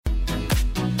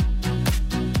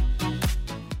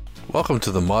Welcome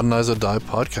to the Modernize or Die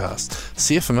podcast,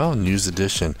 CFML News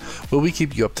Edition, where we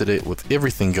keep you up to date with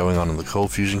everything going on in the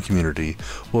Cold Fusion community.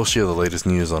 We'll share the latest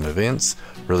news on events,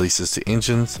 releases to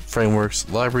engines, frameworks,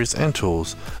 libraries, and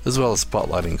tools, as well as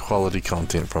spotlighting quality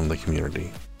content from the community.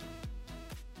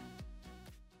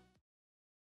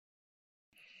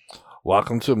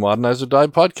 Welcome to Modernize or Die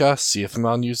podcast,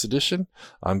 CFML News Edition.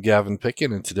 I'm Gavin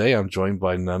Picken, and today I'm joined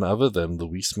by none other than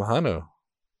Luis Majano.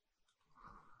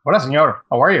 Hola, señor.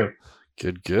 How are you?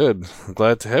 Good. I'm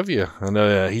glad to have you. I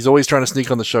know he's always trying to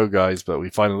sneak on the show, guys, but we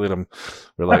finally let him.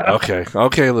 We're like,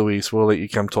 okay, Luis, we'll let you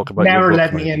come talk about Never your book,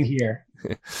 let me maybe. in here.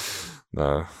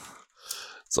 No,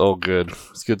 it's all good.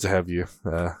 It's good to have you.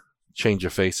 Change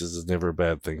of faces is never a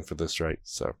bad thing for this, right?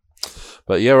 So,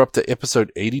 but yeah, we're up to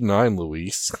episode 89,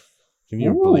 Luis. Can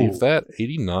you believe that?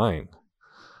 89.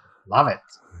 Love it.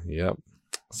 Yep.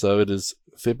 So it is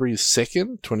February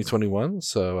 2nd, 2021.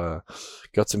 So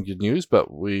got some good news,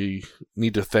 but we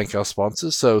need to thank our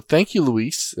sponsors. So thank you,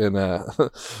 Luis, and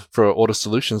for Auto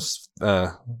Solutions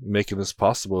making this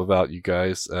possible. Without you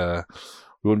guys, we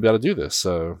wouldn't be able to do this.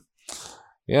 So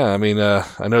yeah, I mean,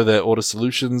 I know that Auto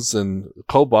Solutions and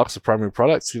ColdBox, the primary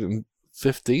products, getting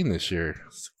 15 this year.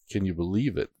 Can you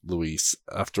believe it, Luis?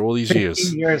 After all these 15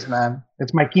 years. years, man.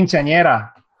 It's my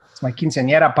quinceañera. It's my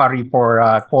quinceañera party for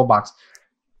ColdBox.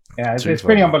 Yeah, it's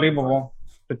pretty unbelievable,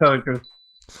 to tell the truth.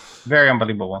 Very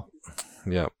unbelievable.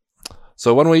 Yeah.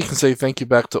 So one way you can say thank you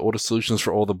back to Auto Solutions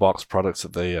for all the box products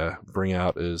that they bring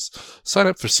out is sign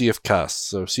up for CFcast.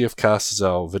 So CFcast is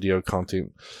our video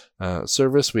content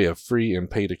service. We have free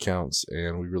and paid accounts,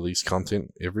 and we release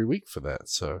content every week for that.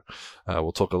 So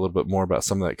we'll talk a little bit more about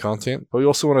some of that content. But we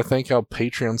also want to thank our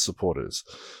Patreon supporters.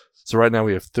 So right now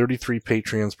we have 33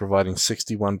 Patreons providing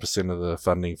 61% of the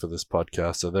funding for this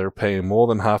podcast. So they're paying more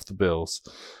than half the bills.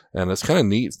 And it's kind of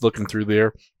neat looking through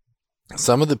there.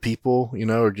 Some of the people,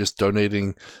 are just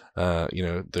donating,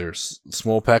 their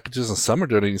small packages, and some are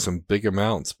donating some big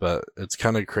amounts, but it's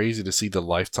kind of crazy to see the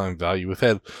lifetime value. We've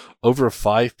had over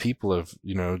 5 people have,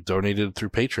 donated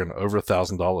through Patreon over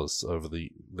 $1,000 over the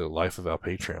life of our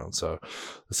Patreon. So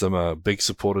some big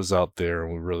supporters out there,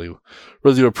 and we really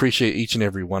do appreciate each and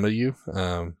every one of you.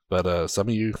 But some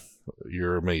of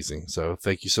you're amazing. So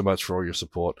thank you so much for all your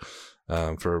support.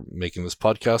 For making this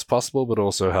podcast possible, but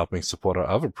also helping support our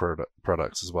other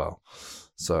products as well.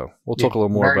 So we'll talk a little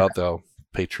more about the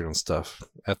Patreon stuff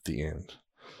at the end.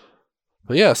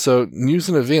 But yeah, so news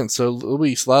and events. So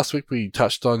Luis, last week we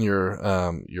touched on your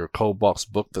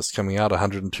ColdBox book that's coming out,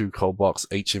 102 ColdBox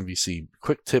HMVC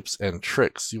Quick Tips and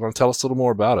Tricks. You want to tell us a little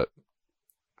more about it?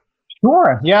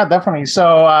 Sure. Yeah, definitely.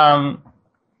 So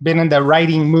been in the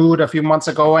writing mood a few months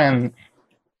ago, and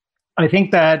I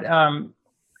think that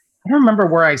I don't remember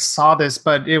where I saw this,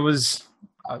 but it was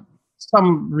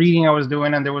some reading I was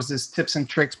doing, and there was this tips and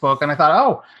tricks book, and I thought,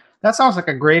 oh, that sounds like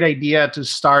a great idea to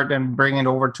start and bring it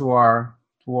over to our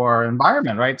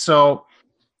environment, right? So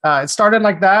it started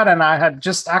like that, and I had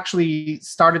just actually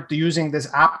started using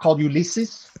this app called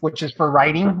Ulysses, which is for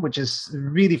writing, which is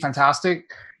really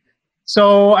fantastic.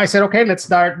 So I said, okay, let's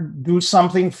do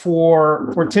something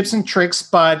for tips and tricks,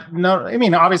 but no, I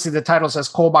mean, obviously the title says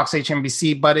ColdBox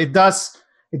HMVC, but it does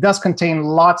contain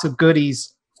lots of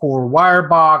goodies for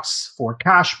Wirebox, for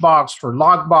Cachebox, for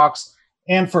Logbox,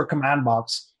 and for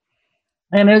CommandBox.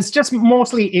 And it's just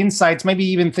mostly insights, maybe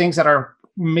even things that are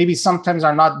maybe sometimes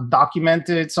are not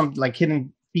documented, some like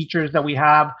hidden features that we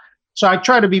have. So I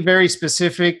try to be very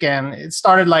specific, and it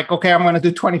started like, okay, I'm going to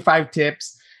do 25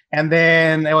 tips. And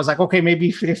then it was like, okay, maybe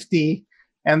 50.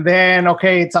 And then,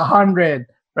 okay, it's 100,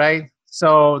 right?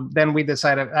 So then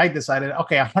I decided,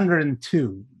 okay,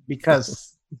 102,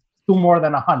 because two more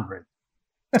than 100.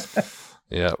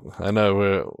 Yeah, I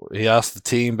know. He asked the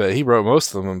team, but he wrote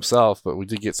most of them himself. But we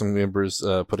did get some members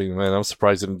putting them in. I'm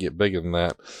surprised it didn't get bigger than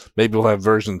that. Maybe we'll have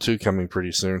version 2 coming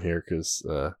pretty soon here, because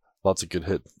lots of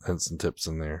good hints and tips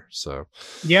in there. So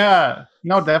yeah,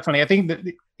 no, definitely. I think that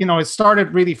it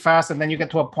started really fast, and then you get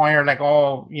to a point where like,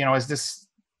 oh, is this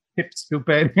tip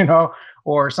stupid,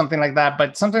 or something like that.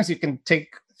 But sometimes you can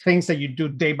take things that you do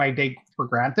day by day for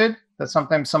granted that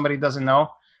sometimes somebody doesn't know.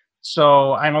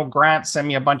 So I know Grant sent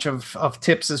me a bunch of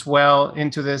tips as well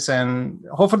into this, and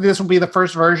hopefully this will be the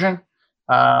first version.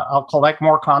 I'll collect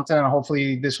more content, and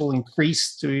hopefully this will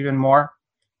increase to even more.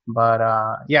 But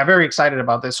yeah, very excited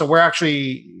about this. So we're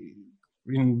actually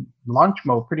in launch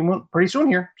mode pretty soon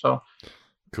here. So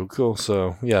cool.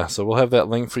 So yeah, so we'll have that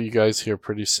link for you guys here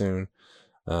pretty soon.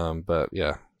 But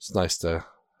yeah, it's nice to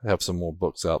have some more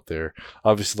books out there.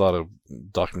 Obviously, a lot of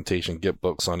documentation, get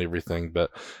books on everything,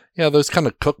 but yeah, those kind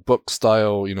of cookbook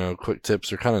style, quick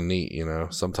tips are kind of neat.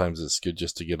 Sometimes it's good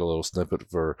just to get a little snippet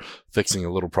for fixing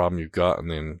a little problem you've got,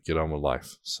 and then get on with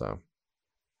life. So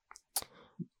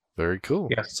very cool.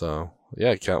 Yes. So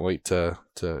yeah, I can't wait to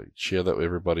share that with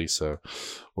everybody. So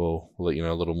we'll let you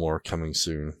know a little more coming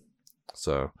soon.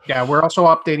 So yeah, we're also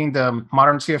updating the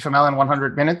Modern CFML in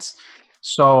 100 minutes.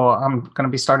 So I'm going to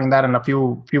be starting that in a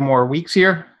few more weeks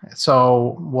here.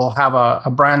 So we'll have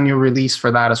a brand new release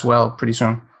for that as well pretty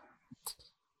soon.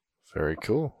 Very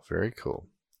cool. Very cool.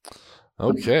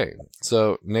 Okay,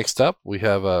 so next up we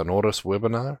have an Autus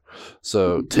webinar.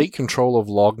 So take control of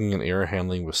logging and error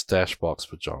handling with Stashbox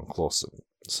with John Clausen.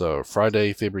 So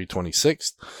Friday, February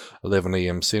 26th, 11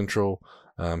 a.m. Central.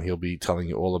 He'll be telling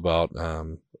you all about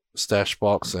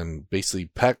Stashbox and basically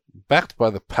backed by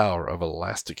the power of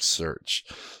Elasticsearch.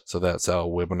 So that's our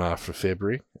webinar for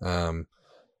February.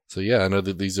 So yeah, I know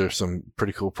that these are some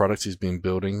pretty cool products he's been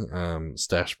building,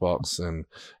 Stashbox and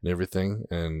everything.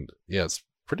 And yeah, it's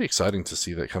pretty exciting to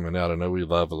see that coming out. I know we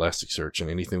love Elasticsearch, and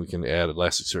anything we can add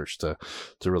Elasticsearch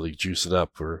to really juice it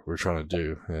up, we're trying to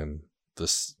do. And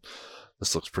this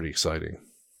looks pretty exciting.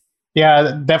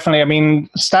 Yeah, definitely. I mean,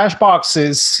 Stashbox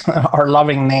is our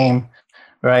loving name,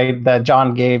 right, that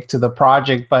John gave to the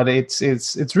project, but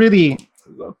it's really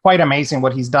quite amazing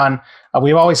what he's done.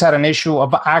 We've always had an issue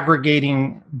of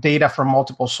aggregating data from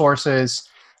multiple sources,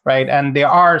 right? And there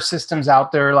are systems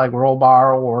out there like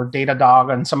Rollbar or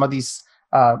Datadog and some of these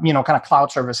kind of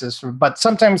cloud services. But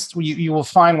sometimes you will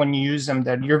find when you use them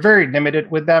that you're very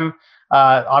limited with them.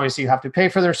 Obviously, you have to pay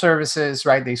for their services,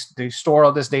 right? They store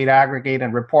all this data, aggregate,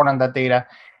 and report on that data.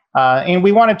 And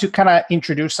we wanted to kind of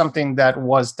introduce something that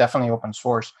was definitely open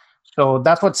source. So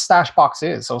that's what Stashbox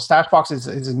is. So Stashbox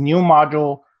is a new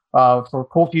module for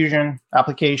Cold Fusion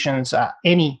applications,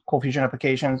 any Cold Fusion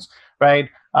applications, right?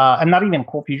 And not even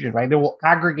Cold Fusion, right? They will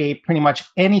aggregate pretty much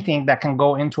anything that can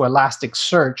go into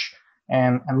Elasticsearch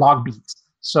and log beats.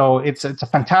 So it's a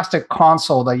fantastic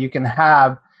console that you can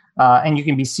have, and you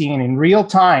can be seeing in real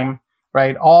time,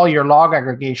 right? All your log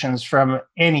aggregations from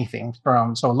anything.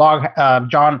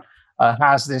 John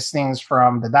has these things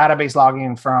from the database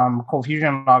logging, from Cold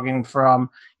Fusion logging, from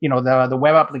the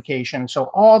web application. So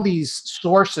all these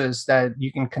sources that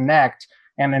you can connect,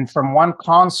 and then from one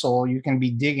console you can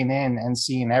be digging in and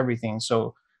seeing everything.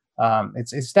 So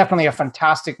it's definitely a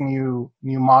fantastic new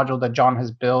module that John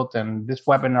has built, and this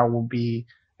webinar will be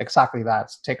exactly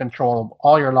that. Take control of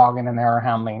all your login and error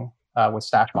handling with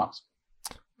Stashbox.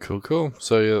 Cool.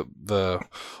 So the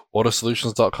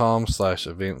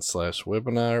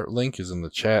autusolutions.com/event/webinar link is in the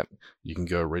chat. You can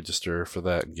go register for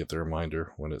that and get the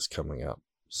reminder when it's coming up.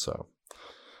 So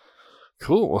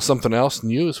cool. Well, something else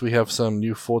new is we have some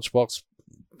new ForgeBox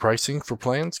pricing for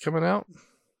plans coming out.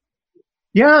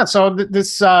 Yeah. So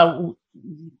this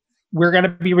we're going to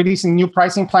be releasing new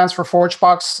pricing plans for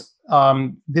ForgeBox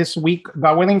this week,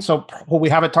 God willing. So we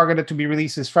have it targeted to be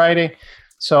released this Friday.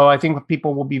 So I think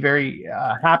people will be very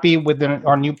happy with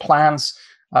our new plans.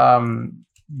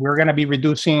 We're going to be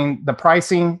reducing the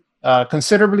pricing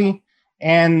considerably.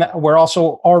 And we're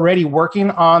also already working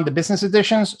on the business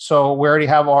editions. So we already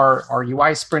have our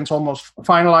UI sprints almost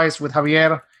finalized with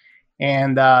Javier.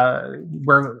 And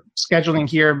we're scheduling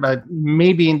here, but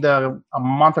maybe in a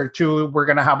month or two, we're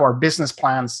going to have our business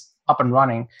plans up and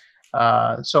running.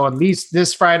 So at least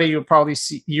this Friday, you'll probably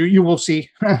see you will see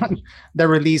the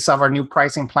release of our new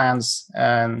pricing plans,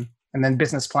 and then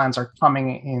business plans are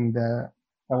coming in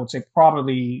I would say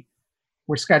probably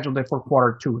we're scheduled it for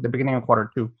Q2, the beginning of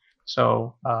Q2.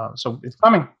 So it's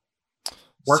coming.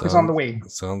 Work is on the way.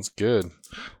 Sounds good.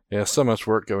 Yeah, so much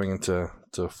work going into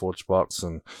ForgeBox,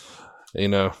 and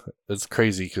it's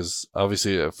crazy because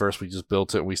obviously at first we just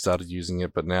built it and we started using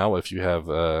it, but now if you have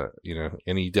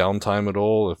any downtime at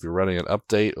all, if you're running an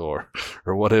update or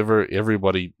whatever,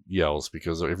 everybody yells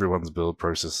because everyone's build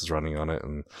process is running on it,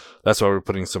 and that's why we're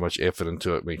putting so much effort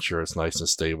into it, make sure it's nice and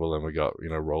stable, and we got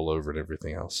rollover and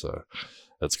everything else. So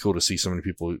that's cool to see so many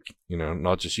people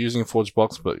not just using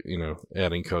ForgeBox but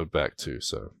adding code back too.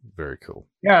 So very cool.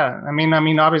 Yeah, I mean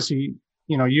obviously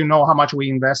you know how much we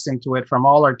invest into it, from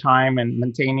all our time and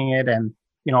maintaining it, and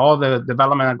all the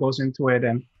development that goes into it.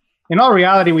 And in all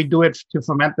reality, we do it to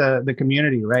foment the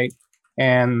community, right?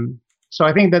 And so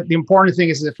I think that the important thing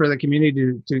is for the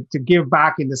community to give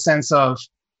back in the sense of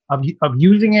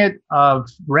using it, of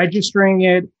registering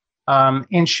it,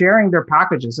 and sharing their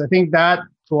packages. I think that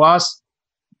to us,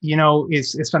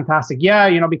 is fantastic. Yeah,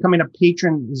 becoming a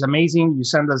patron is amazing. You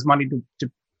send us money to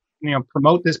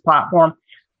promote this platform.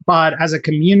 But as a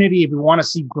community, if we want to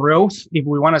see growth, if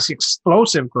we want to see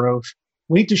explosive growth,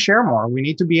 we need to share more. We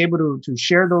need to be able to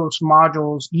share those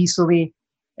modules easily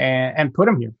and put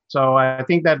them here. So I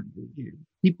think that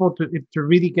people to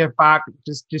really get back,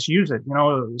 just use it.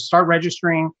 Start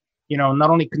registering. Not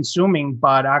only consuming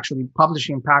but actually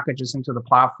publishing packages into the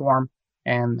platform.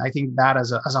 And I think that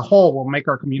as a whole will make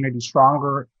our community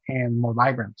stronger and more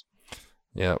vibrant.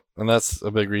 Yeah, and that's a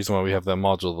big reason why we have that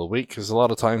module of the week, because a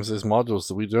lot of times there's modules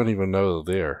that we don't even know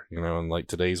they're there, and like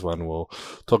today's one, we'll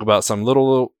talk about some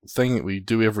little thing that we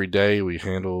do every day. We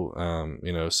handle,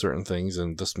 certain things,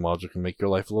 and this module can make your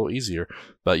life a little easier,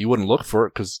 but you wouldn't look for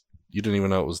it because you didn't even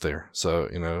know it was there. So,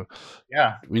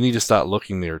 yeah, we need to start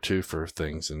looking there too for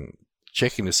things and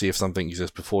checking to see if something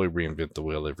exists before we reinvent the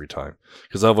wheel every time,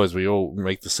 because otherwise we all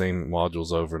make the same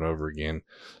modules over and over again.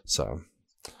 So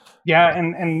yeah,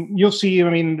 and you'll see. I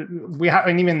mean, we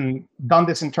haven't even done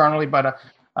this internally, but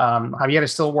Javier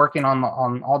is still working on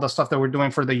all the stuff that we're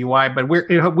doing for the UI. But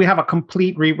we have a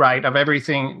complete rewrite of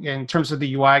everything in terms of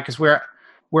the UI, because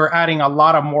we're adding a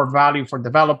lot of more value for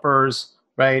developers,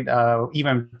 right?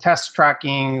 Even test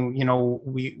tracking.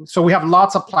 We have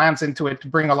lots of plans into it to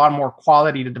bring a lot more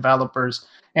quality to developers,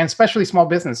 and especially small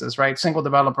businesses, right? Single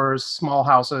developers, small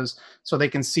houses, so they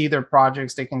can see their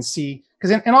projects. They can see,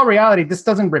 because in all reality, this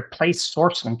doesn't replace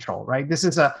source control, right? This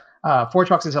is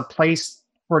ForgeBox is a place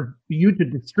for you to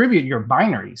distribute your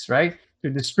binaries, right? To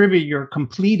distribute your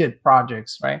completed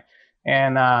projects, right?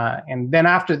 And then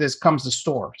after this comes the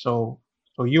store. So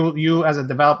you as a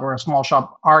developer or a small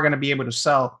shop are going to be able to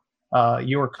sell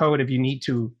your code if you need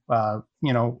to,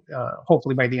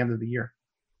 hopefully by the end of the year.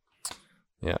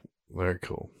 Yeah, very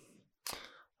cool.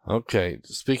 Okay,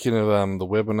 speaking of the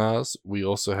webinars, we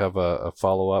also have a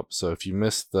follow-up. So if you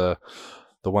missed the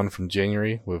one from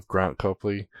January with Grant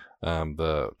Copley,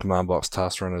 the Command Box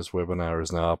Task Runners webinar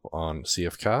is now up on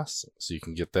CFcast, so you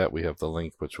can get that. We have the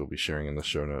link, which we'll be sharing in the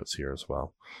show notes here as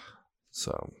well.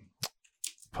 So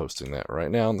posting that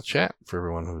right now in the chat for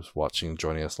everyone who's watching and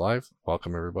joining us live.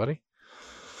 Welcome, everybody.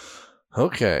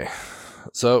 Okay.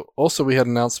 So also we had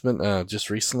an announcement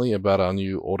just recently about our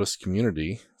new Ortus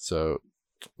community. So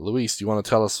Luis, do you want to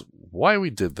tell us why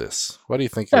we did this? Why do you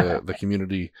think the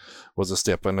community was a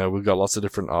step? I know we've got lots of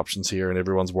different options here, and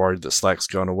everyone's worried that Slack's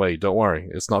going away. Don't worry,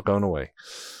 it's not going away.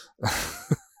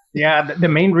 Yeah, the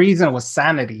main reason was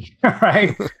sanity,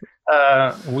 right?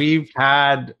 We've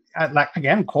had,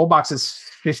 again, Coldbox is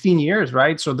 15 years,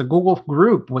 right? So the Google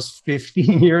group was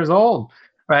 15 years old,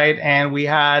 right? And we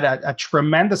had a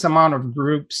tremendous amount of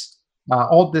groups,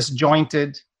 all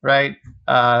disjointed, right?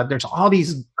 There's all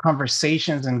these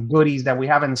conversations and goodies that we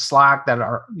have in Slack that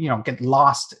are, get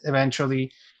lost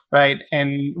eventually, right?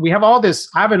 And we have all these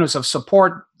avenues of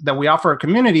support that we offer a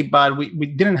community, but we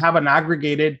didn't have an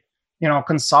aggregated,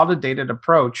 consolidated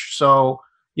approach. So,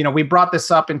 we brought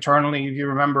this up internally, if you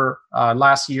remember,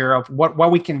 last year, of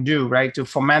what we can do, right, to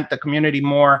foment the community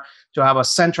more, to have a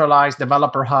centralized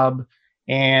developer hub.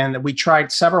 And we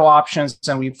tried several options,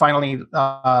 and we finally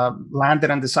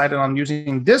landed and decided on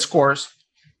using Discourse.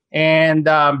 And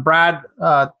Brad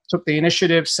took the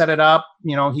initiative, set it up.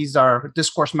 He's our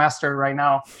Discourse master right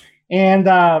now. And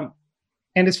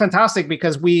it's fantastic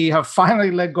because we have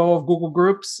finally let go of Google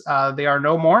Groups. They are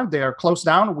no more. They are closed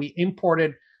down. We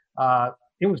imported,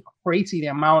 it was crazy the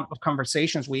amount of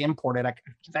conversations we imported.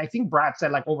 I think Brad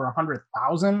said like over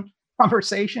 100,000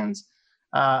 conversations.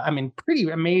 Pretty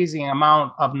amazing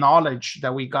amount of knowledge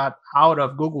that we got out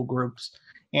of Google Groups.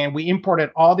 And we imported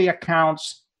all the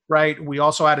accounts, right? We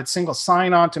also added single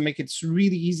sign-on to make it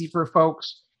really easy for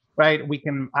folks, right? We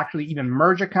can actually even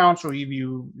merge accounts, or if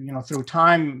you through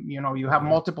time, you have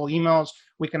multiple emails,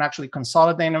 we can actually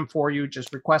consolidate them for you,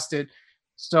 just request it.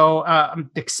 So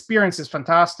the experience is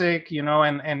fantastic,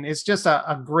 and it's just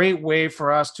a great way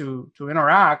for us to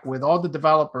interact with all the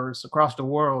developers across the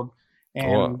world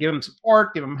and give them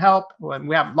support, give them help. And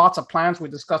we have lots of plans we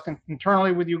discussed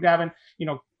internally with you, Gavin,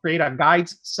 create a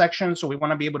guides section. So we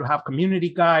want to be able to have community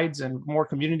guides and more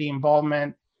community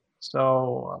involvement.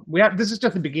 So this is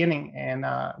just the beginning, and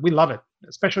we love it,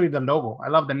 especially the logo. I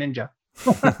love the ninja.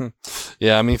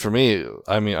 Yeah, for me,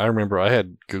 I remember I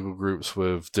had Google Groups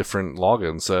with different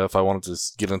logins. So if I wanted to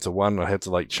get into one, I had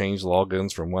to change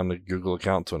logins from one Google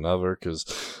account to another, because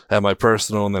I have my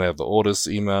personal and then I have the Ortus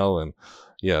email. And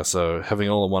yeah, so having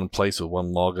all in one place with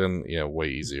one login, way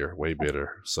easier, way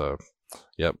better. So,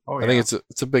 yep. I think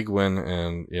it's a big win,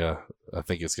 and yeah, I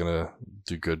think it's going to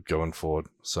do good going forward.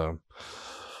 So,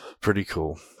 pretty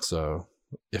cool. So,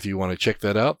 if you want to check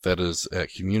that out, that is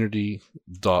at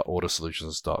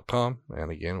community.ortusolutions.com.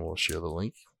 And again, we'll share the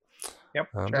link. Yep.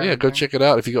 Go check it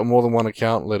out. If you got more than one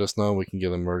account, let us know. We can get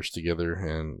them merged together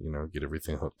and, get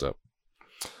everything hooked up.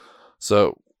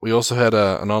 So We also had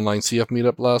an online CF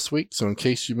meetup last week, so in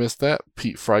case you missed that,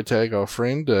 Pete Freitag, our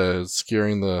friend, is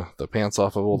scaring the pants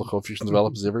off of all the Cold Fusion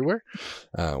developers everywhere.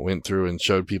 Went through and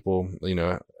showed people,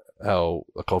 how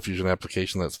a Cold Fusion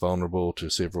application that's vulnerable to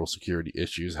several security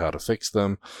issues, how to fix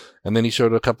them. And then he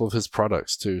showed a couple of his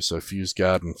products too, so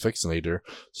FuseGuard and Fixinator,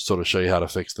 to sort of show you how to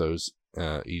fix those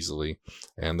easily.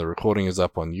 And the recording is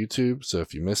up on YouTube, so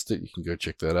if you missed it, you can go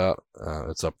check that out.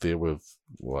 It's up there with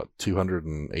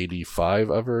 285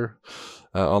 other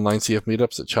online CF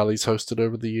meetups that Charlie's hosted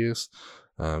over the years.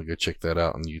 Go check that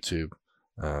out on YouTube.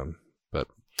 But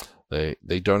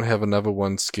they don't have another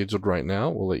one scheduled right now.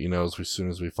 We'll let you know as soon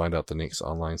as we find out the next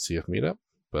online CF meetup.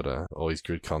 But always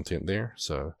good content there,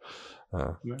 so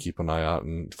keep an eye out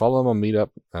and follow them on Meetup.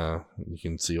 You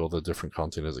can see all the different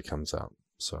content as it comes out.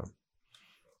 So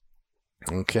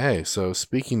okay, so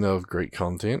speaking of great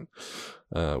content,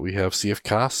 we have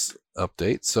CFcast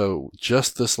updates. So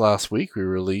just this last week, we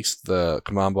released the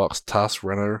CommandBox Task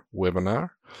Runner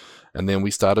webinar, and then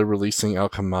we started releasing our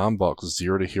CommandBox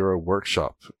Zero to Hero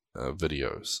workshop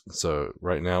videos. So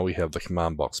right now we have the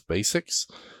CommandBox Basics,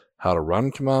 how to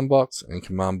run CommandBox, and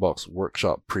CommandBox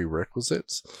Workshop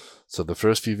Prerequisites. So the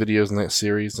first few videos in that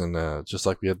series, and just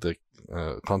like we had the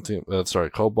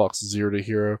ColdBox Zero to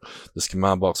Hero, this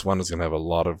CommandBox one is going to have a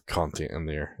lot of content in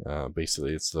there.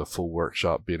 Basically, it's the full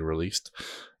workshop being released,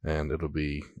 and it'll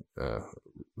be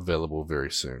available very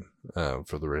soon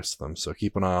for the rest of them. So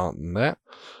keep an eye out on that.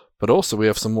 But also, we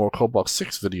have some more ColdBox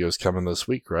 6 videos coming this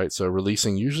week, right? So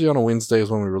releasing usually on a Wednesday is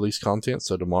when we release content,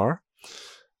 so tomorrow.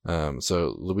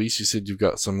 So Luis, you said you've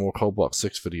got some more ColdBox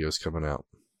 6 videos coming out.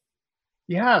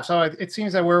 Yeah, so it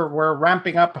seems that we're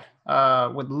ramping up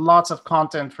with lots of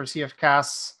content for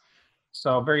CFcasts.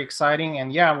 So very exciting.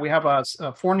 And yeah, we have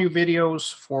 4 new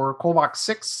videos for ColdBox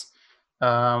 6.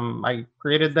 I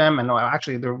created them, and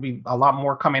actually there will be a lot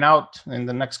more coming out in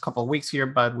the next couple of weeks here,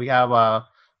 but we have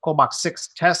ColdBox 6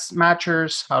 test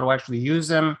matchers, how to actually use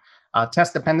them,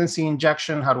 test dependency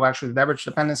injection, how to actually leverage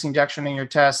dependency injection in your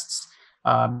tests,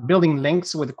 building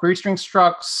links with query string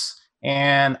structs,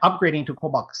 and upgrading to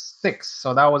ColdBox 6.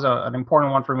 So that was an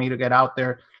important one for me to get out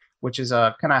there, which is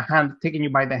kind of taking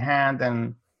you by the hand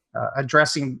and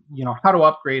addressing, how to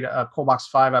upgrade a ColdBox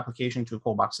 5 application to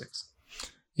ColdBox 6.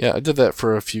 Yeah, I did that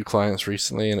for a few clients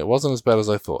recently, and it wasn't as bad as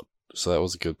I thought. So that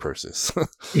was a good process.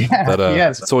 Yeah, but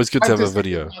yes. It's always good to have a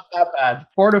video. Not that bad.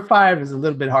 4 to 5 is a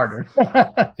little bit harder.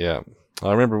 Yeah,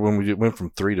 I remember when we went from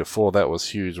 3 to 4, that was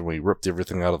huge when we ripped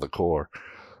everything out of the core.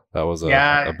 That was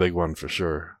a big one for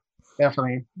sure.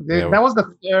 Definitely. That was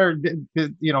the third,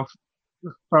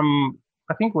 from,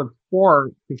 I think with 4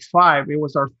 to 5, it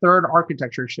was our third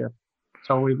architecture shift.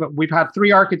 So we've had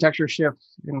 3 architecture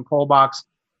shifts in ColdBox,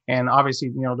 and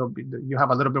obviously, you have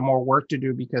a little bit more work to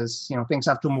do because, things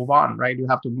have to move on, right? You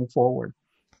have to move forward.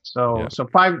 So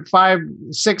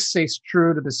 6 stays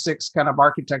true to the 6 kind of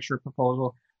architecture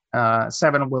proposal.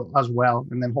 7 will as well,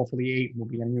 and then hopefully 8 will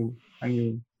be a new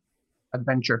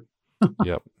adventure.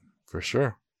 Yep, for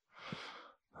sure.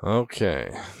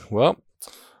 Okay, well,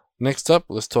 next up,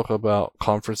 let's talk about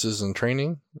conferences and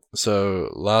training. So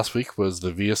last week was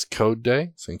the VS Code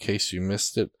Day. So in case you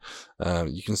missed it,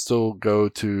 you can still go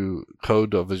to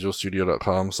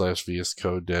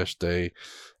code.visualstudio.com/VSCode-day,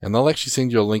 and they'll actually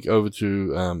send you a link over to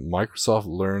Microsoft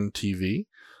Learn TV.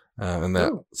 And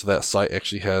that site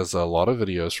actually has a lot of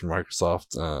videos from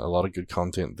Microsoft, a lot of good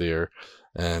content there.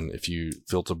 And if you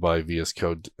filter by VS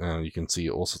Code, you can see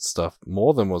all sorts of stuff.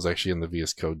 More than was actually in the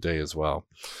VS Code Day as well.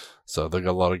 So they've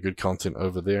got a lot of good content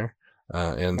over there.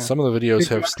 And some of the videos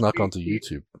have snuck onto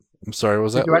YouTube. I'm sorry,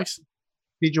 was that Luis?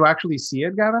 Did you actually see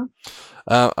it, Gavin?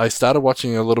 I started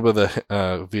watching a little bit of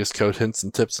the VS Code hints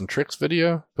and tips and tricks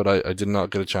video, but I did not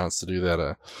get a chance to do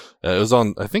that. I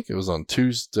think it was on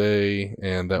Tuesday,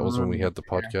 and that was when we had the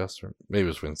podcast, or maybe it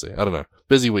was Wednesday. I don't know.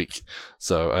 Busy week.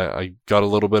 So I got a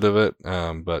little bit of it,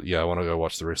 but yeah, I want to go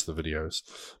watch the rest of the videos.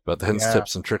 But the hints,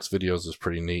 tips, and tricks videos is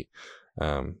pretty neat.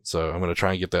 So I'm going to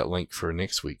try and get that link for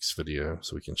next week's video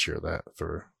so we can share that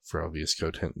for our VS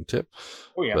Code hint and tip.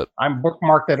 Oh yeah, I'm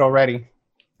bookmarked it already.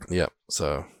 Yeah,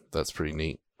 so that's pretty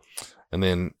neat. And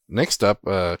then next up,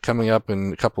 coming up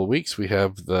in a couple of weeks, we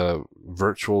have the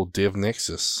virtual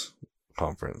DevNexus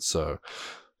conference. So it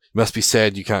must be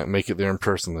sad you can't make it there in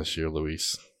person this year,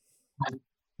 Luis.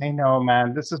 I know,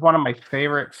 man. This is one of my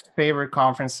favorite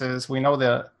conferences. We know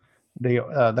the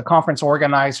conference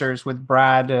organizers with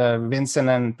Brad, Vincent,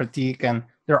 and Pratik, and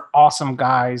they're awesome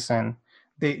guys, and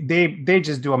they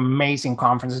just do amazing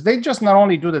conferences. They just not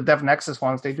only do the DevNexus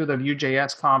ones, they do the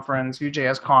Vue.js conference,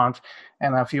 Vue.js Conf,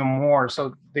 and a few more.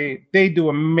 So they do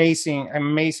amazing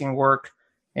work.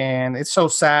 and it's so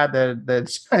sad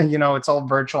that you know, it's all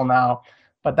virtual now.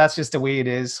 But that's just the way it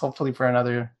is. Hopefully for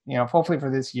another, you know, hopefully for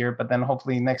this year, but then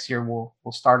hopefully next year we'll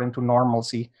start into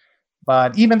normalcy.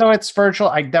 But even though it's virtual,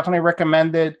 I definitely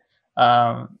recommend it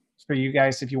for you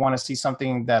guys if you want to see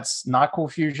something that's not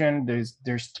Cold Fusion.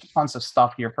 There's tons of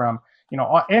stuff here from, you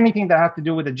know, anything that has to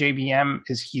do with the JVM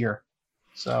is here.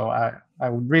 So I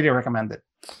would really recommend it.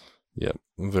 Yep,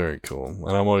 very cool.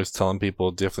 And I'm always telling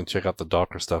people definitely check out the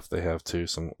Docker stuff they have too.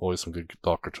 Always some good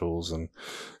Docker tools and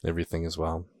everything as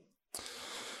well.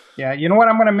 Yeah, you know what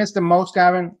I'm gonna miss the most,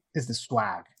 Gavin, is the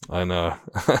swag. I know.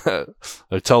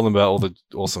 I tell them about all the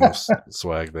awesome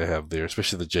swag they have there,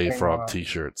 especially the JFrog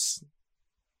t-shirts.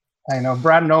 I know.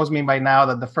 Brad knows me by now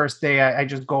that the first day I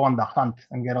just go on the hunt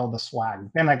and get all the swag.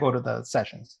 Then I go to the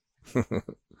sessions.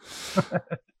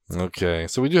 Okay,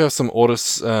 so we do have some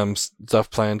Autos stuff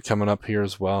planned coming up here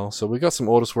as well. So we got some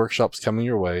Autos workshops coming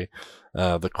your way.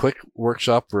 The quick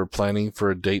workshop, we're planning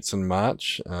for dates in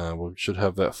March. We should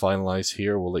have that finalized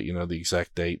here. We'll let you know the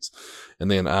exact dates.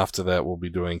 And then after that, we'll be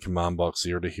doing Command Box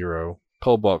 0 to Hero,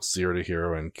 Cold Box 0 to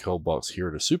Hero, and Cold Box Hero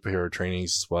to Superhero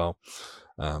trainings as well.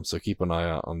 So keep an eye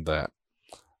out on that.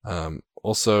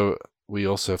 We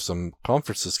also have some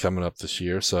conferences coming up this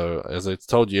year. So as I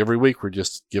told you, every week we're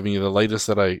just giving you the latest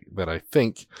that I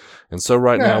think. And so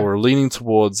right now we're leaning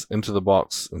towards Into the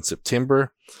Box in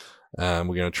September. We're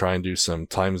going to try and do some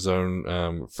time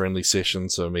zone friendly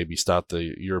sessions. So maybe start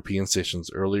the European sessions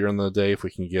earlier in the day if we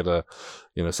can get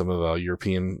some of our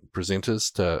European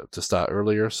presenters to start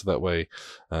earlier. So that way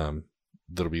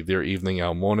that'll be their evening,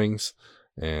 our mornings,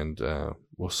 and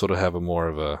we'll sort of have a more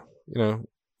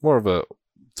of a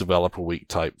developer week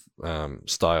type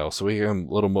style, so we have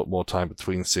a little bit more time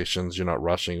between sessions. You're not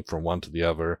rushing from one to the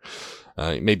other.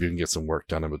 Maybe you can get some work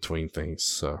done in between things.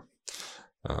 So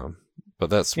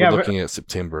but we're looking at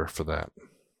September for that.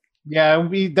 Yeah, it'll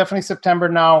be definitely September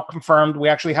now, confirmed. We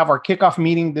actually have our kickoff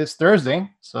meeting this Thursday,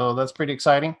 so that's pretty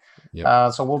exciting.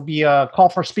 Yep. So we'll be a call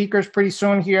for speakers pretty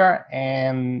soon here,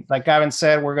 and like Gavin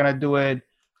said, we're gonna do it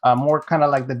more kind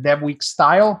of like the Dev Week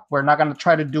style. We're not going to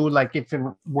try to do like if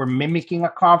we're mimicking a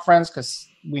conference, because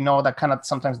we know that kind of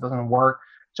sometimes doesn't work.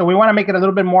 So we want to make it a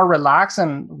little bit more relaxed,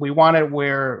 and we want it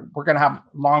where we're going to have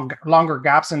longer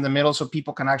gaps in the middle so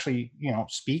people can actually, you know,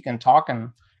 speak and talk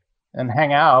and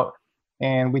hang out.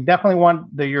 And we definitely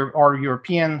want our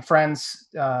European friends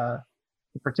to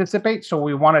participate. So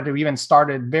we wanted to even start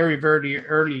it very, very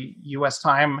early US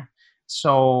time.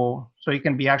 So you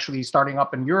can be actually starting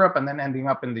up in Europe and then ending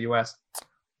up in the US.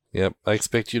 Yep, I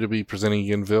expect you to be presenting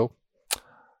again, Phil.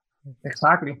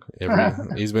 Exactly.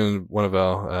 He's been one of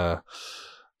our,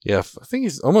 I think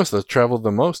he's almost traveled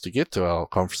the most to get to our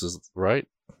conferences, right?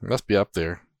 He must be up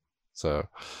there. So,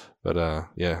 but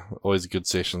always good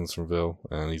sessions from Phil,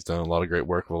 and he's done a lot of great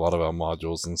work with a lot of our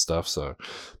modules and stuff. So,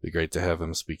 it'd be great to have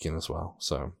him speaking as well.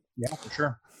 So, yeah, for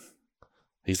sure.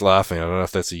 He's laughing. I don't know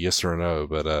if that's a yes or a no,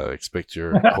 but expect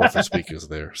your call for speakers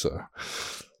there. So,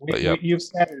 you've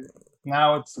said it.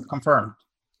 Now it's confirmed.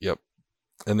 Yep.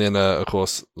 And then, of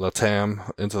course,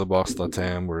 LATAM, Into the Box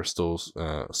LATAM, we're still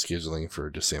scheduling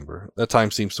for December. That time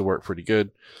seems to work pretty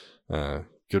good.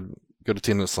 Good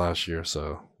attendance last year,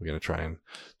 so we're going to try and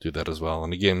do that as well.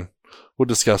 And again, we'll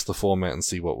discuss the format and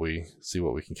see what we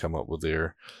can come up with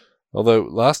there. Although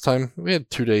last time we had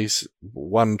 2 days,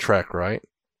 one track, right?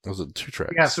 Was it 2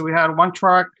 tracks? Yeah, so we had one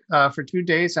track for 2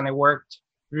 days, and it worked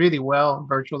really well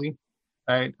virtually.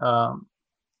 Right,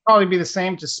 probably be the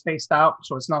same, just spaced out,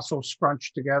 so it's not so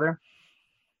scrunched together.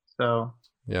 So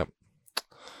yep.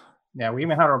 Yeah, we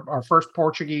even had our first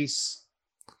Portuguese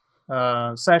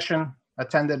session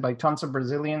attended by tons of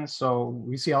Brazilians. So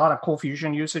we see a lot of Cold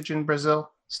Fusion usage in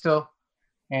Brazil still,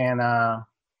 and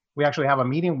we actually have a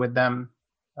meeting with them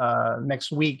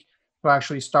next week to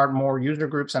actually start more user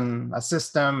groups and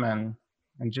assist them and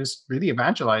just really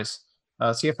evangelize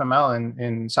CFML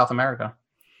in South America.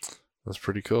 That's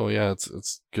pretty cool. Yeah,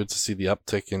 it's good to see the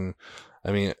uptick. And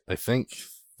I mean, I think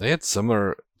they had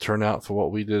similar turnout for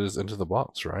what we did as Into the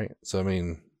Box, right? So I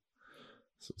mean,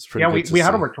 it's pretty. Yeah, we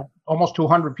had over almost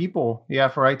 200 people. Yeah,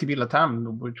 for ITB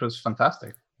LATAM, which was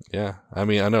fantastic. Yeah, I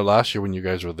mean, I know last year when you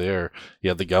guys were there,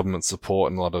 you had the government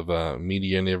support and a lot of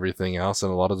media and everything else,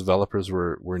 and a lot of developers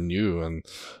were new, and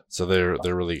so they're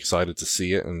really excited to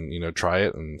see it and try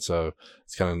it, and so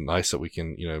it's kind of nice that we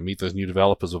can meet those new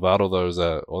developers without all those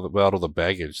without all the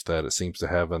baggage that it seems to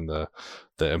have in the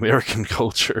American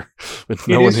culture with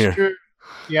no one here. True.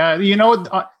 Yeah,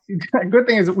 the good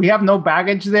thing is we have no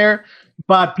baggage there,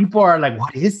 but people are like,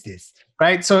 "What is this?"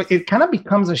 Right, so it kind of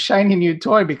becomes a shiny new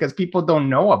toy because people don't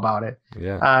know about it.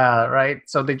 Yeah. Right,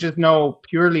 so they just know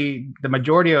purely the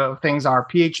majority of things are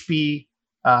PHP,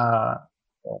 uh,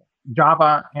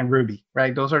 Java, and Ruby,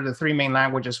 right? Those are the three main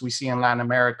languages we see in Latin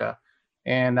America,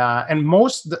 and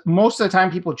most of the time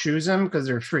people choose them because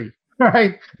they're free,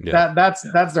 right? Yeah.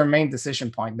 That's their main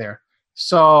decision point there.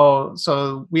 So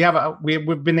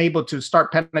we've been able to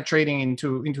start penetrating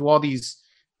into all these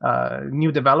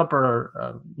new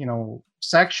developer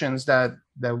sections that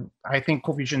I think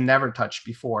ColdFusion never touched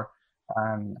before.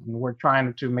 And we're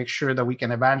trying to make sure that we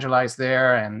can evangelize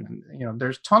there. And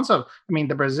there's tons of, I mean,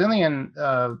 the Brazilian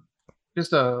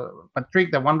just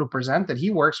Patrick, the one who presented,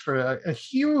 he works for a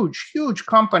huge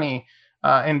company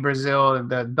in Brazil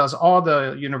that does all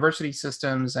the university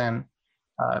systems, and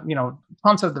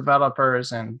tons of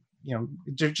developers, and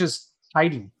they're just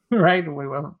hiding, right?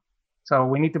 So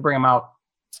we need to bring them out.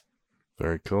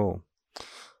 Very cool.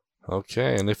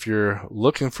 Okay, and if you're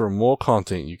looking for more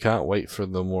content, you can't wait for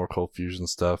the more ColdFusion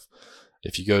stuff.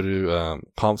 If you go to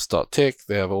comps.tech,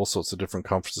 they have all sorts of different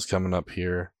conferences coming up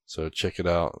here, so check it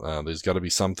out. There's got to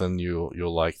be something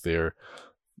you'll like there.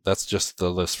 That's just the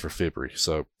list for February,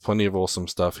 so plenty of awesome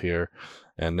stuff here.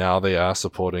 And now they are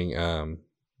supporting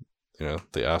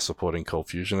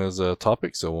ColdFusion as a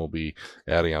topic, so we'll be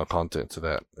adding our content to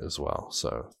that as well.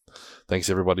 So thanks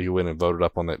everybody who went and voted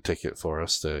up on that ticket for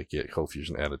us to get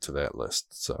ColdFusion added to that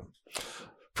list. So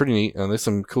pretty neat, and there's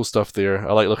some cool stuff there.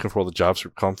 I like looking for all the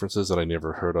JavaScript conferences that I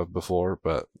never heard of before,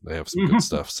 but they have some good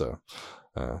stuff, so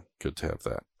good to have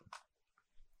that.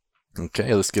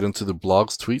 Okay, let's get into the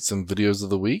blogs, tweets, and videos of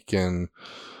the week, and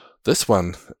this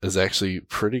one is actually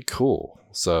pretty cool.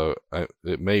 So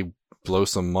it may blow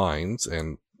some minds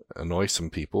and annoy some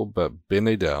people, but Ben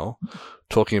Adel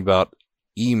talking about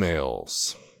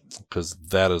emails, because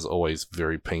that is always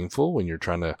very painful when you're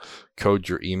trying to code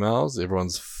your emails.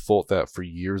 Everyone's fought that for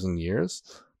years and years,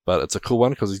 but it's a cool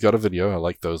one because he's got a video. I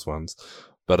like those ones.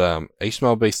 But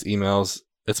HTML-based emails,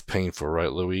 it's painful,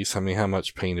 right, Luis? How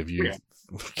much pain have you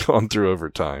gone through over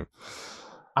time?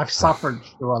 I've suffered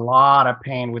through a lot of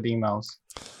pain with emails.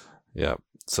 Yeah,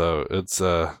 so it's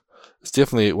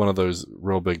definitely one of those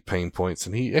real big pain points.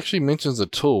 And he actually mentions a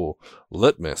tool,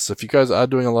 Litmus. So if you guys are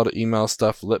doing a lot of email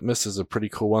stuff, Litmus is a pretty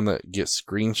cool one that gets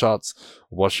screenshots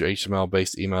of what your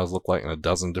HTML-based emails look like in a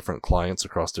dozen different clients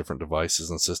across different devices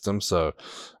and systems. So,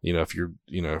 if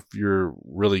you're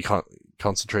really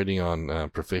concentrating on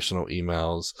professional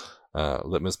emails,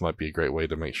 Litmus might be a great way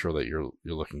to make sure that you're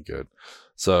looking good.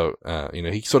 So,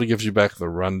 he sort of gives you back the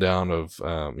rundown of,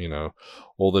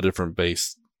 all the different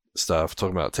base stuff,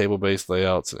 talking about table-based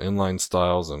layouts and inline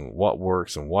styles and what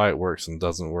works and why it works and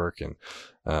doesn't work. And,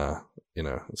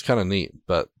 it's kind of neat.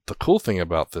 But the cool thing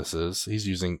about this is he's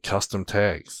using custom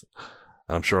tags.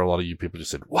 I'm sure a lot of you people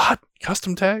just said, what?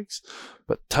 Custom tags?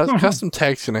 But custom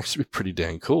tags can actually be pretty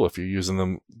dang cool if you're using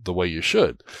them the way you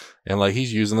should. And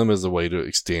he's using them as a way to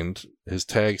extend his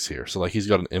tags here. So he's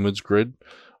got an image grid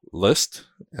list,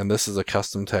 and this is a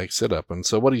custom tag setup. And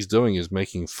so what he's doing is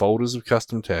making folders of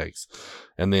custom tags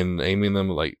and then naming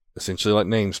them essentially like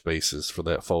namespaces for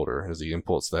that folder as he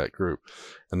imports that group.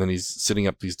 And then he's setting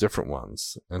up these different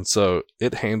ones. And so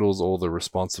it handles all the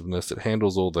responsiveness. It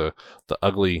handles all the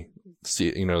ugly,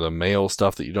 the mail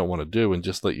stuff that you don't want to do, and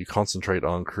just let you concentrate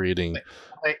on creating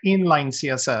inline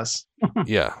CSS.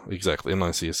 Yeah, exactly.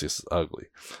 Inline CSS is ugly.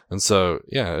 And so,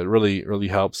 yeah, it really, really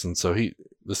helps. And so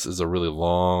this is a really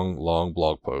long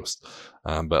blog post.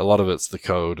 But a lot of it's the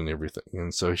code and everything.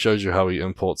 And so he shows you how he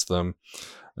imports them,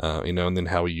 and then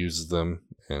how he uses them.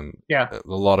 And a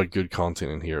lot of good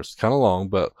content in here. It's kind of long,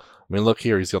 but look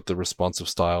here, he's got the responsive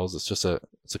styles. It's just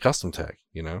it's a custom tag,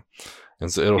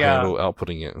 and so it'll handle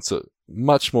outputting it. It's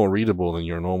much more readable than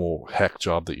your normal hack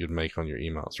job that you'd make on your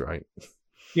emails, right?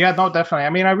 Yeah, no,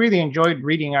 definitely. I really enjoyed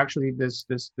reading actually this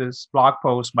blog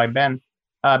post by Ben,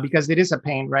 because it is a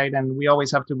pain, right? And we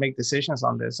always have to make decisions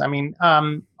on this.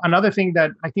 Another thing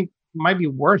that I think might be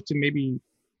worth to maybe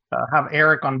have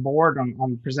Eric on board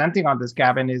on presenting on this,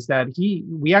 Gavin, is that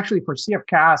we actually for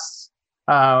CFcasts,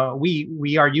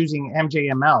 we are using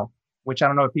MJML, which I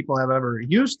don't know if people have ever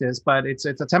used this, but it's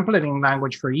a templating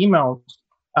language for emails,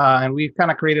 and we've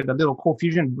kind of created a little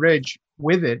ColdFusion bridge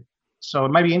with it. So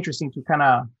it might be interesting to kind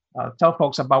of tell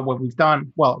folks about what we've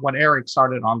done. Well, what Eric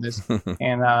started on this,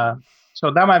 and so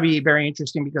that might be very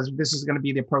interesting because this is going to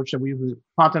be the approach that we use with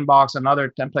Contentbox and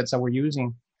other templates that we're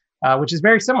using, which is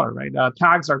very similar, right?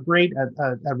 Tags are great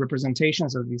at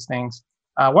representations of these things.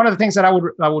 One of the things that I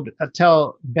would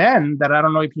tell Ben that I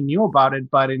don't know if he knew about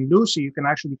it, but in Lucee you can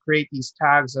actually create these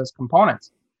tags as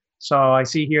components. So I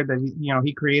see here that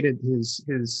he created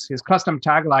his custom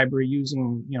tag library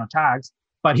using tags,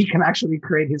 but he can actually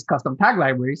create his custom tag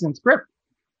libraries in script,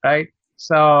 right?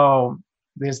 So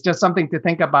there's just something to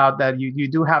think about, that you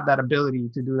do have that ability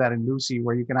to do that in Lucy,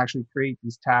 where you can actually create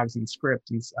these tags and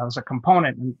scripts and, as a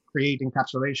component, and create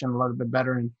encapsulation a little bit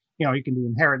better. And you can do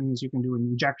inheritance, you can do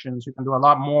injections, you can do a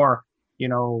lot more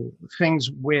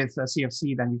things with a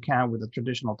CFC than you can with a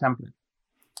traditional template.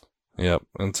 Yep,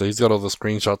 and so he's got all the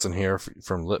screenshots in here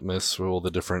from Litmus with all the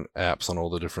different apps on all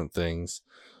the different things.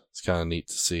 It's kind of neat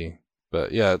to see.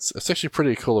 But yeah, it's actually a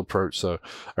pretty cool approach. So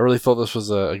I really thought this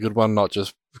was a good one, not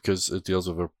just because it deals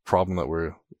with a problem that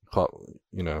we're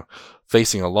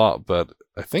facing a lot, but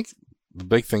I think the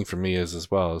big thing for me is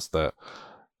that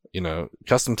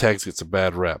custom tags gets a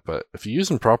bad rap, but if you use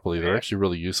them properly, they're actually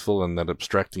really useful in that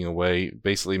abstracting away,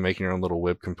 basically making your own little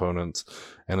web components.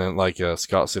 And then, like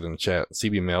Scott said in the chat,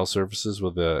 CB mail services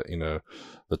with the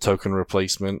token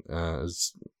replacement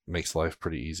makes life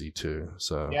pretty easy too.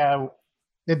 So yeah,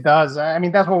 it does. I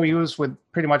mean, that's what we use with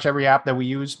pretty much every app that we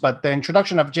use. But the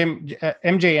introduction of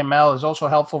MJML is also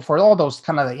helpful for all those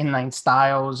kind of the inline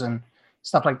styles and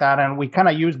stuff like that. And we kind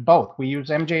of use both. We use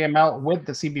MJML with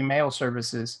the CB mail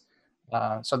services.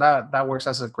 So that works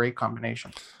as a great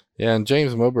combination. Yeah, and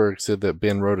James Moberg said that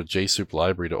Ben wrote a JSoup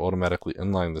library to automatically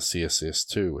inline the CSS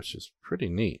too, which is pretty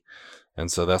neat.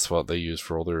 And so that's what they use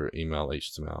for all their email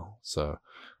HTML. So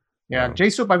yeah,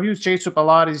 JSoup, I've used JSoup a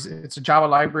lot. It's a Java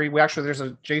library. There's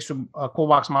a JSoup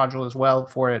Coolbox module as well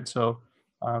for it. So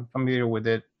I'm familiar with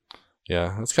it.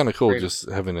 Yeah, it's kind of cool just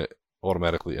having it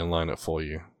automatically inline it for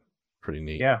you. Pretty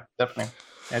neat. Yeah, definitely.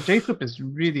 Yeah, JSoup is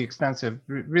really extensive.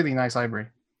 Really nice library.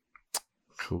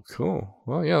 Cool.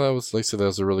 Well, yeah, that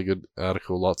was a really good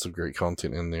article. Lots of great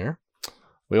content in there.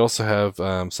 We also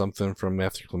have something from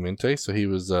Matthew Clemente. So he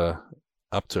was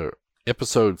up to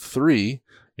episode 3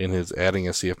 in his adding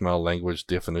a CFML language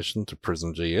definition to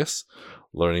Prism.js,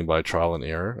 learning by trial and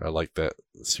error. I like that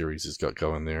series he's got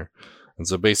going there. And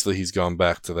so basically he's gone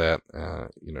back to that,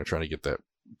 trying to get that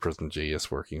Prism.js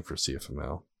working for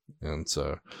CFML. And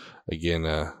so, again,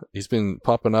 he's been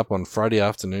popping up on Friday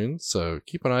afternoons, so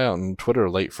keep an eye out on Twitter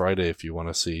late Friday if you want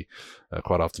to see.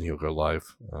 Quite often he'll go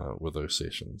live with those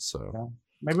sessions. So yeah.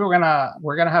 Maybe we're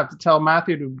gonna have to tell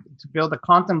Matthew to build a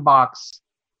content box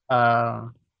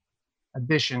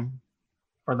edition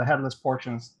for the headless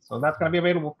portions. So that's gonna be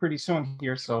available pretty soon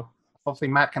here. So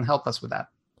hopefully Matt can help us with that.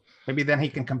 Maybe then he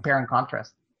can compare and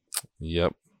contrast.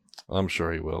 Yep, I'm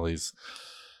sure he will. He's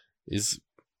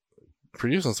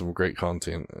producing some great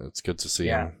content. It's good to see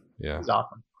him. Yeah. He's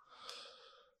awesome.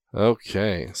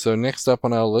 Okay, so next up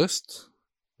on our list,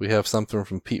 we have something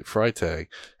from Pete Freitag.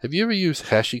 Have you ever used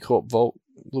HashiCorp Vault,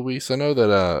 Luis? I know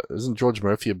that isn't George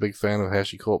Murphy a big fan of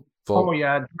HashiCorp Vault? Oh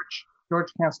yeah, George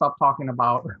can't stop talking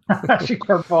about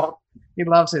HashiCorp Vault. He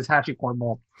loves his HashiCorp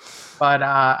Vault, but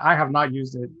I have not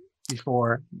used it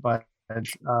before, but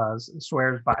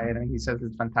swears by it, and he says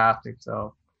it's fantastic.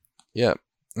 So yeah.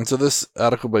 And so this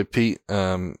article by Pete,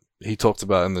 he talked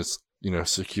about in this,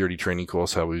 security training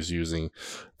course how he was using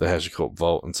the HashiCorp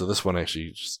Vault. And so this one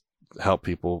actually just helped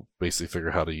people basically figure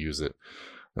out how to use it.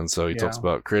 And so he talks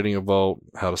about creating a vault,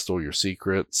 how to store your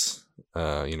secrets,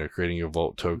 creating your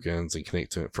vault tokens and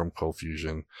connecting it from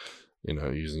ColdFusion,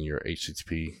 using your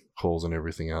HTTP calls and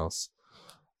everything else.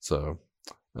 So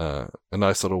a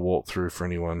nice little walkthrough for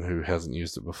anyone who hasn't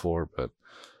used it before, but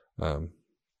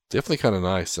definitely kind of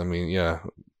nice. I mean, yeah,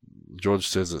 George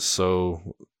says it's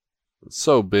so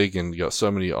big and got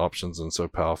so many options and so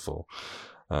powerful.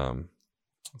 But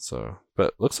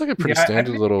looks like a pretty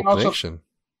standard little connection.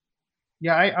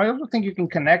 Yeah, I also think you can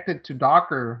connect it to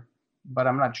Docker, but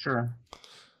I'm not sure.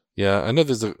 Yeah, I know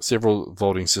there's several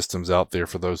vaulting systems out there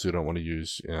for those who don't want to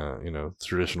use,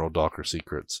 traditional Docker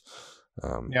secrets.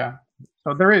 Yeah,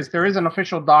 so there is an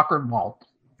official Docker vault.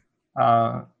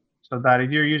 So that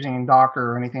if you're using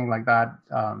Docker or anything like that,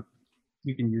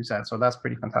 you can use that. So that's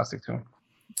pretty fantastic too.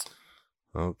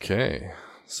 Okay.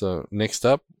 So next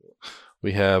up,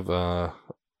 we have a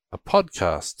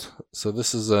podcast. So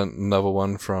this is another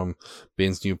one from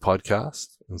Ben's new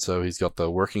podcast. And so he's got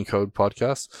the Working Code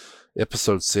podcast,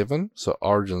 episode 7. So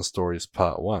Origin Stories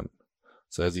Part 1.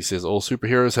 So as he says, all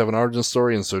superheroes have an origin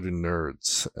story and so do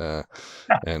nerds.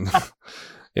 And...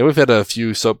 yeah, we've had a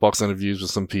few soapbox interviews with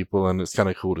some people, and it's kind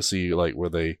of cool to see like where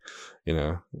they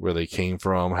came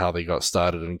from, how they got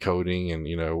started in coding, and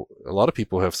a lot of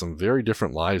people have some very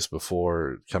different lives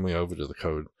before coming over to the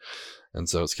code, and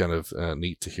so it's kind of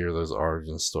neat to hear those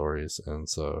origin stories. And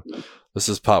so this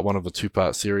is part 1 of a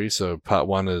 2-part series. So part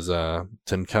 1 is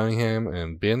Tim Cunningham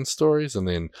and Ben's stories, and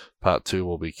then part 2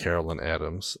 will be Carolyn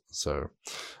Adams. So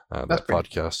that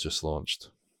podcast just launched.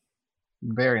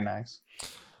 Very nice.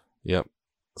 Yep.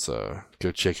 So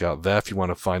go check out that if you want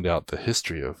to find out the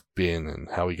history of Ben and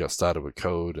how he got started with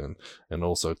code, and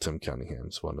also Tim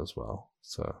Cunningham's one as well.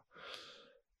 So,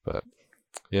 but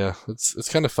yeah, it's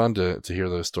kind of fun to hear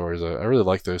those stories. I really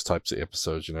like those types of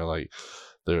episodes. Like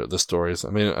the stories. I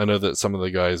mean, I know that some of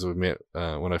the guys we met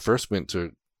when I first went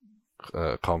to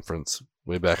a conference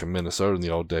way back in Minnesota in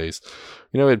the old days.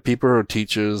 We had people who were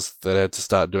teachers that had to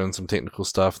start doing some technical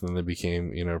stuff, and then they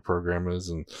became, programmers,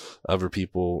 and other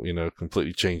people,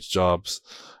 completely changed jobs.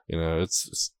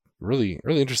 It's really,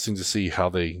 really interesting to see how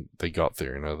they got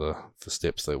there, the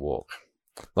steps they walk.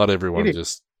 Not everyone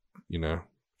just,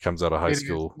 comes out of high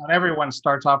school. Not everyone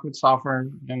starts off with software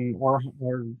or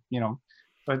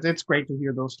but it's great to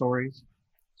hear those stories.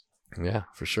 Yeah,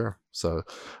 for sure. So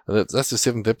that's the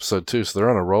 7th episode too. So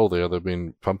they're on a roll there. They've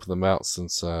been pumping them out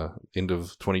since end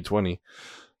of 2020.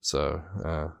 So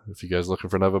if you guys are looking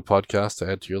for another podcast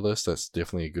to add to your list, that's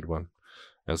definitely a good one.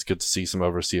 And it's good to see some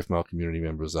other CFML community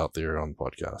members out there on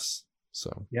podcasts.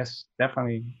 So yes,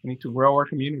 definitely. We need to grow our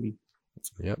community.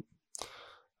 Yep.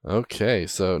 Okay,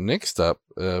 so next up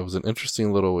was an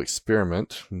interesting little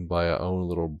experiment by our own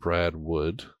little Brad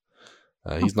Wood.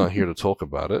 He's not here to talk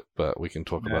about it, but we can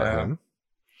talk about him.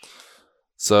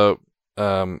 So,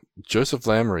 Joseph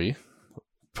Lamry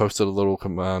posted a little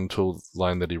command tool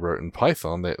line that he wrote in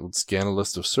Python that would scan a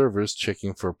list of servers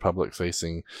checking for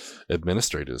public-facing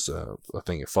administrators. I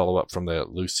think a follow-up from that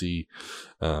Lucy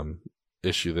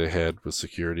issue they had with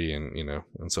security,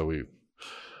 and so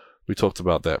we talked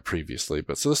about that previously.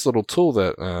 But so this little tool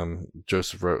that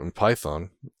Joseph wrote in Python,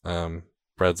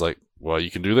 Brad's like, well,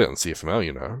 you can do that in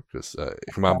CFML, because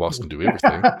Command Box can do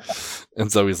everything.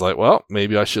 And so he's like, well,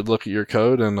 maybe I should look at your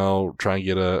code and I'll try and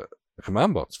get a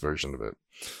Command Box version of it.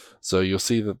 So you'll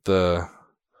see that the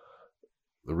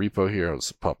repo here,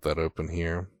 let's pop that open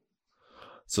here.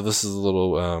 So this is a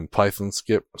little Python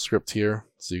script here.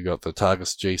 So you got the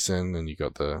targets JSON and you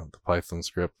got the Python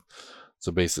script.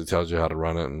 So basically it tells you how to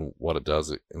run it and what it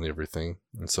does and everything.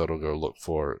 And so it'll go look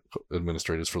for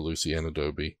administrators for Lucy and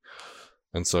Adobe.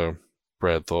 And so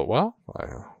Brad thought, well,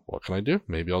 what can I do?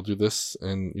 Maybe I'll do this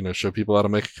and, show people how to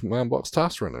make a Command Box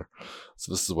task runner.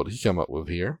 So this is what he came up with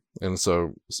here. And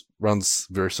so runs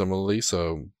very similarly.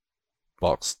 So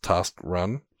box task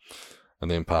run,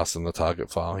 and then pass in the target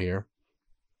file here.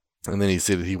 And then he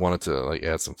said that he wanted to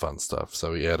add some fun stuff.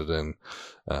 So he added in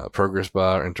progress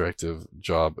bar, interactive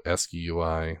job, ASCII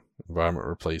UI, environment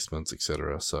replacements,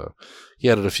 etc. So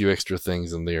he added a few extra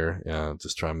things in there,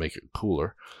 just try and make it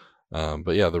cooler.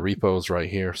 But yeah, the repo is right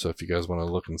here. So if you guys want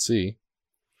to look and see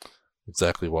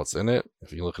exactly what's in it,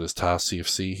 if you look at his task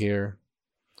CFC here,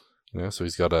 so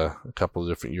he's got a couple of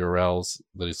different URLs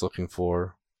that he's looking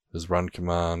for, his run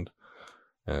command,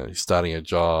 he's starting a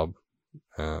job,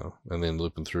 and then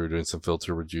looping through, doing some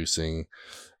filter reducing,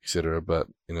 etc. But,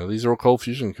 these are all Cold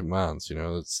Fusion commands.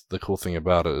 That's the cool thing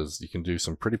about it, is you can do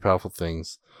some pretty powerful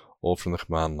things all from the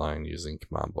command line using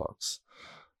Command Box.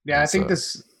 Yeah, and I think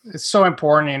this is so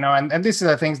important, and these are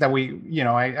the things that we,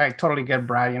 I totally get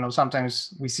Brad.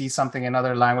 Sometimes we see something in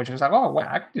other languages, like, oh, well,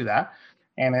 I can do that.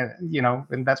 And,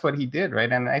 and that's what he did,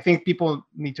 right? And I think people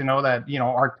need to know that,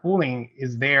 our tooling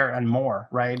is there and more,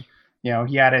 right?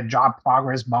 He added job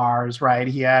progress bars, right?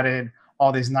 He added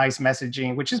all this nice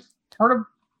messaging, which is part of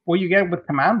what you get with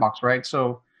Command Box, right?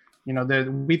 So,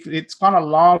 it's gone a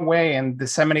long way, and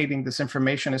disseminating this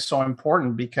information is so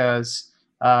important because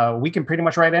we can pretty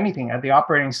much write anything at the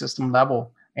operating system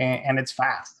level, and it's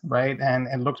fast, right?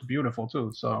 And looks beautiful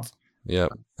too. So yeah,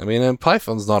 I mean, and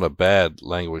Python's not a bad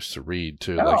language to read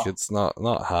too. No. Like it's not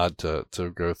hard to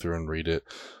go through and read it,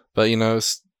 but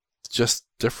it's just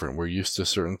different. We're used to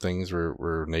certain things.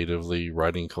 We're natively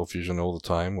writing Cold Fusion all the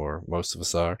time, or most of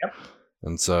us are. Yep.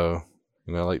 And so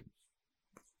you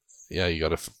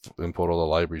got to import all the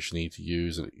libraries you need to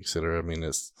use, etc. I mean,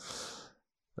 it's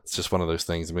just one of those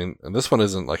things. I mean, and this one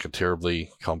isn't like a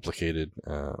terribly complicated,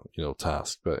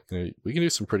 task, but we can do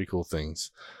some pretty cool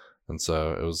things. And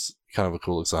so it was kind of a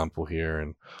cool example here.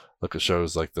 And look, it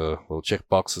shows like the little check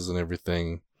boxes and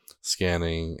everything,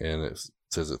 scanning, and it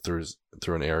says it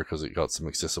threw an error because it got some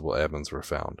accessible admins were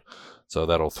found. So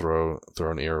that'll throw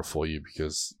an error for you,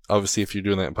 because obviously if you're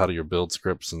doing that in part of your build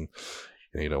scripts, and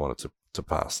you don't want it to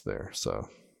pass there. So,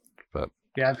 but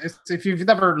yeah, if you've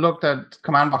never looked at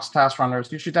Command Box task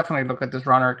runners, you should definitely look at this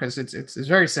runner, because it's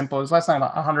very simple. It's less than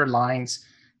 100 lines,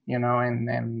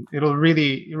 and it'll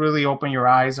really open your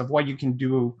eyes of what you can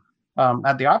do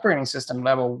at the operating system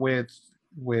level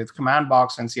with Command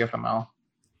Box and CFML.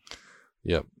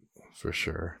 Yep, for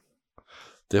sure.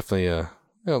 Definitely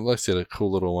Yeah, like I said, a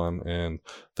cool little one. And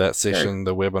that session,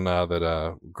 the webinar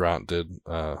that Grant did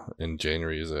in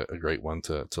January, is a great one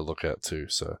to look at too.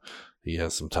 So he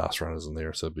has some task runners in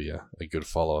there, so it'd be a good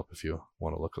follow up if you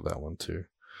want to look at that one too.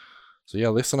 So yeah,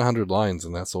 less than 100 lines,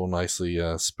 and that's all nicely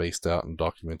spaced out and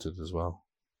documented as well.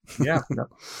 Yeah.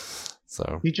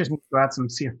 So he just needs to add some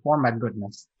CF format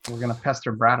goodness. We're gonna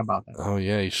pester Brad about that. Oh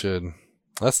yeah, you should.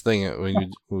 That's the thing,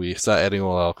 when we start adding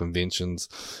all our conventions,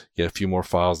 get a few more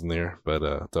files in there,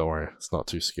 but don't worry, it's not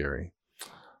too scary.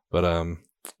 But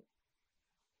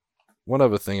one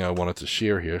other thing I wanted to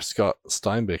share here, Scott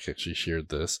Steinbeck actually shared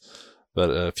this, but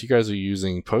if you guys are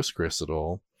using Postgres at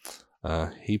all,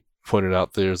 he pointed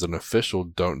out there's an official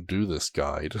 "Don't Do This"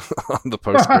 guide on the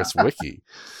Postgres wiki.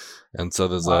 And so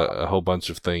there's a whole bunch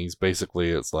of things. Basically,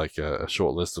 it's like a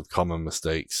short list of common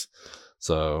mistakes.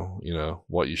 So, you know,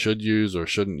 what you should use or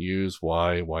shouldn't use,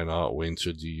 why not, when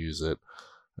should you use it.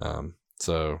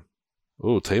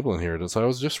 Table inheritance. I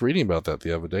was just reading about that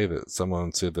the other day, that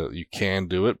someone said that you can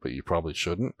do it, but you probably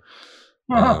shouldn't.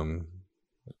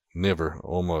 Never,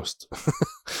 almost.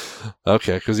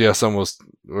 Okay, because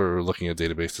we're looking at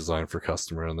database design for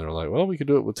customer, and they're like, well, we could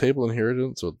do it with table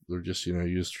inheritance, or they're just,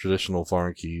 use traditional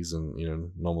foreign keys and,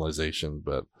 normalization,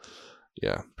 but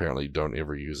yeah, apparently don't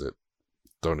ever use it.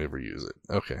 Don't ever use it.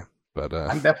 Okay, but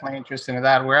I'm definitely interested in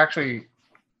that. We're actually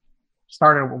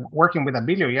started working with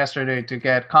Abilio yesterday to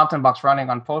get Content Box running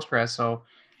on Postgres, so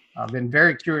I've been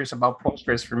very curious about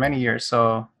Postgres for many years,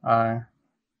 so I'm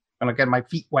gonna get my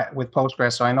feet wet with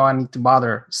Postgres, so I know I need to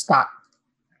bother Scott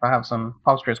if I have some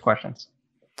Postgres questions.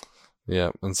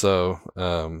 Yeah, and so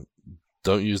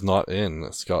don't use not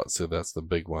in. Scott said that's the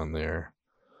big one there.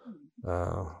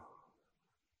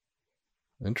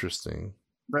 Interesting.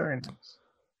 Very interesting.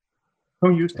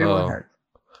 Who used table inheritance?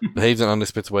 Behaves in an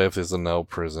unexpected way if there's a null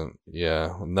present.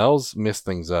 Yeah, nulls mess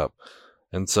things up,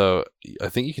 and so I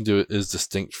think you can do it is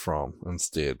distinct from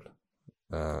instead.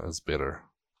 Is better.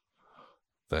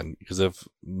 Then, because if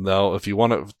you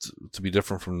want it to be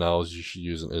different from nulls, you should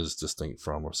use an is distinct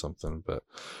from or something. But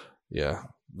yeah,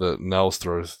 the nulls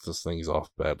throw those things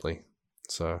off badly.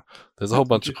 So there's a whole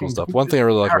bunch of cool stuff. One thing I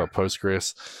really like about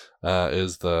Postgres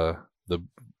is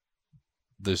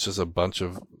there's just a bunch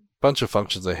of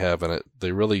functions they have in it.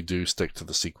 They really do stick to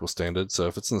the SQL standard. So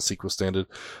if it's in the SQL standard,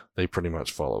 they pretty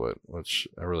much follow it, which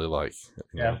I really like.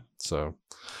 Yeah. So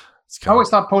I always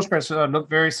thought Postgres looked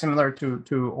very similar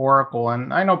to Oracle,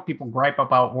 and I know people gripe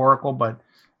about Oracle, but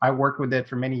I worked with it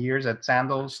for many years at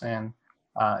Sandals, and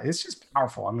it's just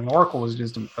powerful. I mean, Oracle was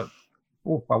just a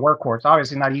workhorse.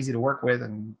 Obviously, not easy to work with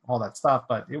and all that stuff,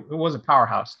 but it was a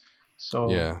powerhouse.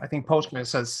 So yeah. I think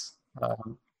Postgres has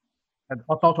it's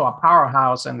also a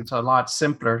powerhouse, and it's a lot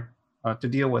simpler to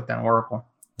deal with than Oracle.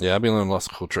 Yeah, I've been learning lots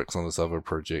of cool tricks on this other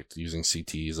project, using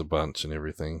CTEs a bunch and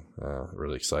everything.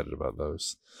 Really excited about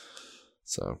those.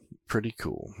 So pretty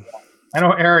cool. I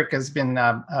know Eric has been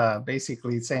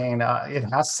basically saying it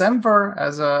has Semver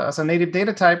as a native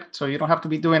data type, so you don't have to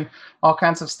be doing all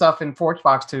kinds of stuff in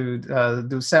Forgebox to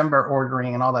do Semver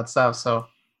ordering and all that stuff. So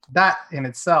that in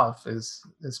itself is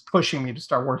pushing me to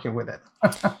start working with it.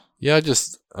 Yeah,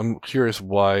 I'm curious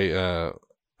why.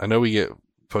 I know we get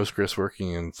Postgres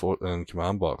working in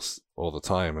Command Box all the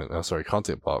time, and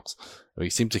Content Box. We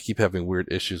seem to keep having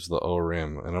weird issues with the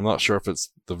ORM, and I'm not sure if it's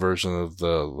the version of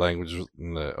the language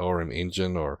in the ORM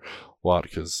engine or what,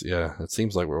 because it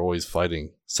seems like we're always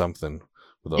fighting something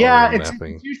with the ORM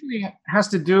mapping. It usually has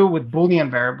to do with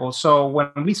Boolean variables. So when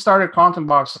we started Content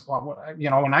Box,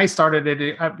 when I started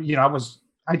it,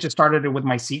 I just started it with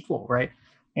MySQL, right?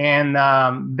 And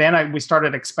then we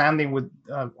started expanding with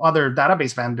other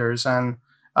database vendors, and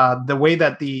the way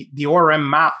that the ORM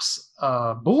maps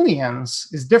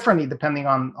Booleans is differently depending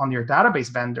on your database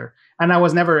vendor. And I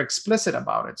was never explicit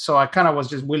about it, so I kind of was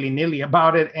just willy-nilly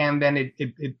about it, and then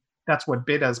it that's what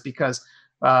bit us, because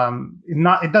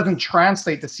it doesn't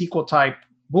translate the SQL type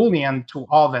Boolean to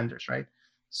all vendors, right?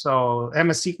 So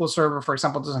MS SQL Server, for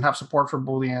example, doesn't have support for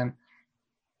Boolean.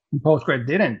 Postgres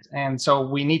didn't, and so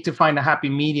we need to find a happy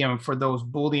medium for those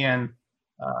Boolean,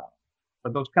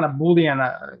 kind of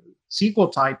Boolean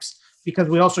SQL types, because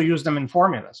we also use them in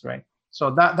formulas, right? So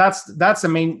that's the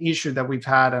main issue that we've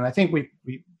had, and I think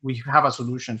we have a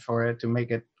solution for it to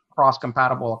make it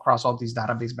cross-compatible across all these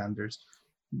database vendors.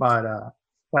 But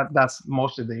that's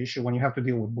mostly the issue when you have to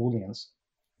deal with Booleans.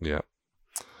 Yeah.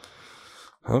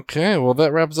 Okay, well,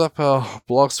 that wraps up our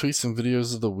blogs, tweets, and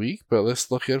videos of the week, but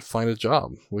let's look at Find a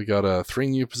Job. We got 3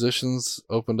 new positions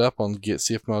opened up on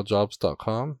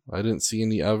getcfmljobs.com. I didn't see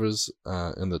any others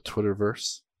in the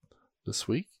Twitterverse this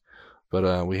week,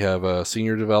 but we have a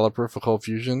senior developer for Cold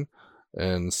Fusion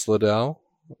and Slidell,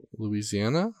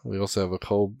 Louisiana. We also have a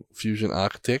Cold Fusion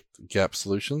Architect, Gap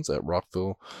Solutions at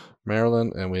Rockville,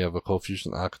 Maryland, and we have a Cold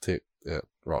Fusion Architect at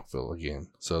Rockville again.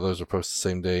 So those are posted the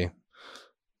same day.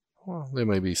 Well, they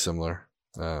may be similar.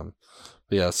 But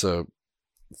yeah, so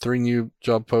 3 new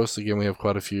job posts. Again, we have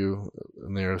quite a few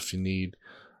in there if you need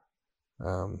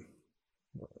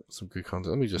some good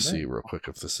content. Let me just see real quick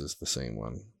if this is the same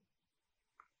one.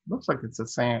 Looks like it's the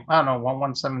same. I don't know,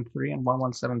 1173 and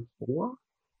 1174.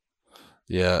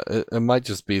 Yeah, it might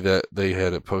just be that they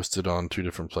had it posted on 2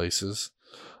 different places.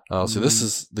 So this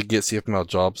is the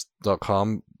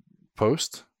getcfmljobs.com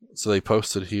post. So they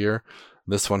posted here.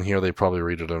 This one here, they probably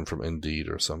read it in from Indeed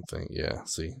or something. Yeah,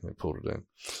 see, they pulled it in.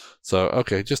 So,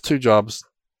 okay, just 2 jobs,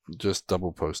 just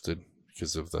double posted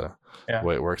because of the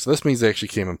way it works. So this means they actually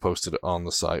came and posted it on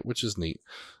the site, which is neat.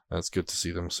 It's good to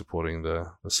see them supporting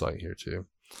the site here too.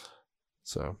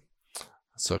 So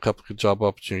a couple of job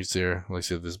opportunities there. Like I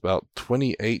said, there's about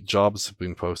 28 jobs have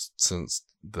been posted since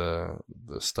the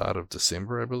start of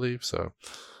December, I believe. So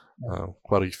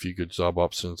quite a few good job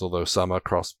options, although some are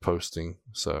cross-posting.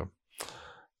 So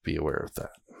be aware of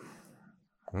that.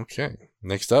 Okay,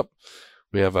 next up,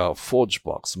 we have our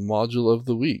ForgeBox module of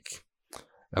the week.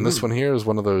 And this one here is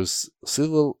one of those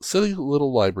silly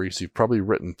little libraries you've probably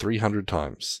written 300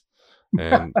 times.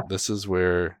 And this is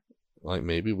where, like,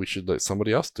 maybe we should let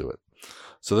somebody else do it.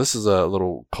 So this is a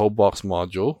little ColdBox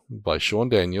module by Sean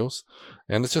Daniels,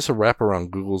 and it's just a wrap around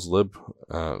Google's lib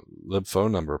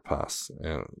phone number pass,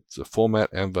 and it's a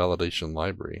format and validation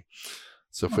library.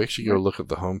 So if we actually go look at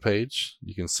the home page,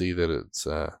 you can see that it's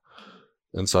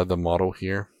inside the model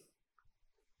here.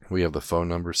 We have the phone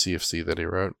number CFC that he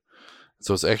wrote.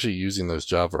 So it's actually using those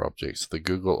Java objects, the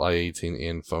Google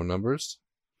I18N phone numbers.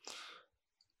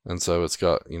 And so it's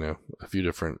got, a few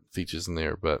different features in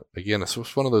there. But again, it's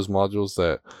just one of those modules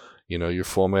that, you're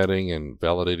formatting and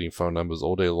validating phone numbers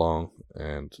all day long,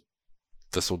 and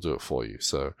this will do it for you.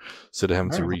 So instead of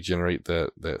having to regenerate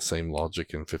that same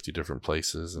logic in 50 different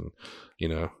places, and,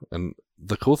 and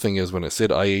the cool thing is when it said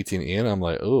I18N, I'm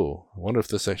like, oh, I wonder if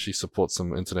this actually supports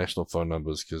some international phone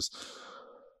numbers, because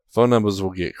phone numbers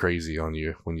will get crazy on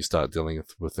you when you start dealing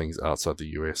with things outside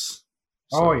the US.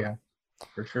 So, oh yeah,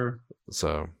 for sure.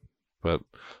 So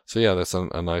yeah, that's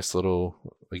a nice little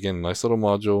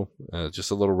module,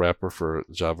 just a little wrapper for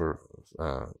Java,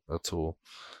 a tool,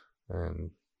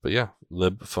 but yeah,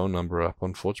 lib phone number up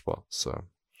on ForgeBox. So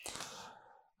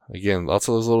again, lots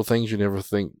of those little things you never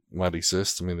think might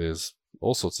exist. I mean, there's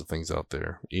all sorts of things out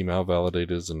there, email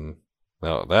validators, and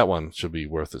now that one should be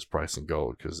worth its price in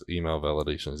gold, because email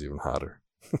validation is even harder.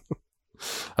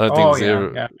 I don't think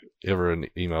there's ever an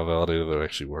email validator that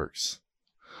actually works.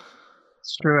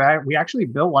 It's true. We actually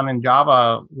built one in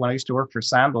Java when I used to work for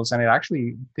Sandals, and it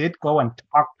actually did go and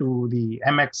talk to the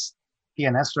MX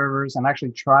DNS servers and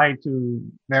actually try to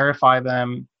verify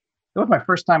them. It was my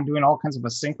first time doing all kinds of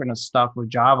asynchronous stuff with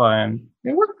Java, and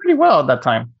it worked pretty well at that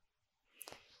time.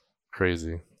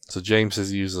 Crazy. So James says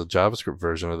he uses a JavaScript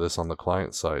version of this on the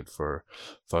client side for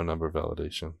phone number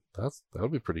validation. That'll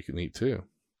be pretty neat too.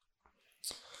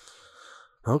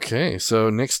 Okay, so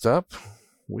next up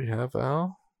we have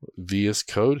our VS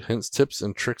Code hints, tips,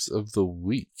 and tricks of the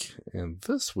week. And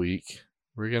this week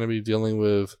we're going to be dealing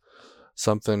with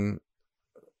something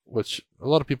which a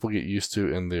lot of people get used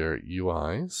to in their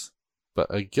UIs, but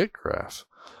a Git graph.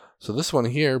 So this one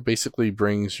here basically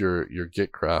brings your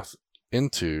Git graph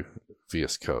into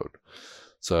VS Code.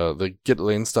 So the Git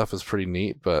lens stuff is pretty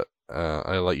neat, but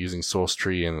I like using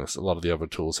SourceTree, and a lot of the other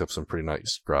tools have some pretty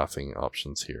nice graphing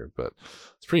options here, but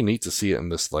it's pretty neat to see it in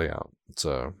this layout.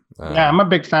 So yeah, I'm a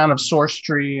big fan of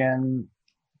SourceTree, and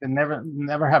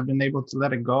never have been able to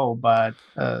let it go, but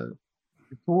the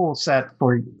tool set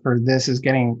for this is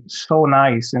getting so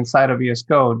nice inside of VS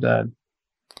Code.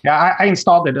 I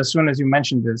installed it as soon as you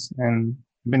mentioned this, and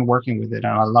I've been working with it,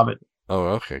 and I love it. Oh,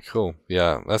 okay, cool.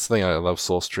 Yeah, that's the thing. I love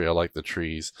SourceTree. I like the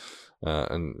trees,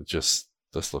 and just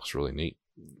this looks really neat.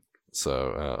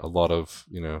 So a lot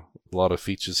of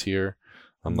features here.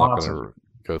 I'm not going to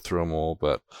go through them all,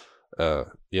 but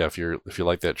yeah, if you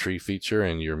like that tree feature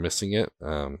and you're missing it,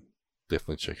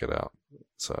 definitely check it out.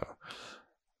 So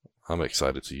I'm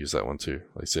excited to use that one too.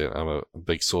 Like I said, I'm a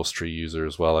big SourceTree user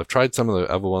as well. I've tried some of the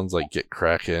other ones like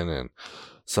GitKraken and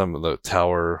some of the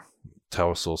tower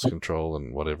source control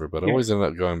and whatever, but I always end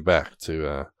up going back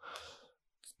to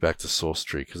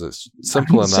SourceTree because it's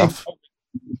simple enough.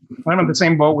 I'm on the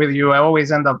same boat with you. I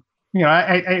always end up,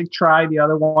 I try the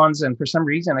other ones, and for some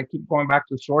reason I keep going back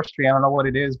to SourceTree. I don't know what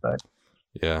it is, but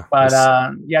yeah. But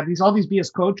all these VS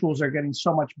Code tools are getting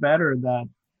so much better that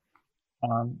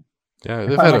yeah,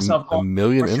 they've had a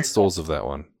million installs of that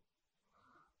one.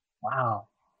 Wow.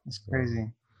 It's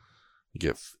crazy.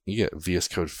 You get VS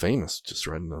Code famous just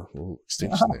writing a little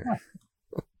extension there.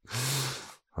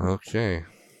 Okay,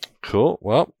 cool.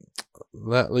 Well,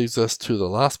 that leads us to the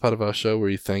last part of our show where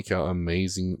we thank our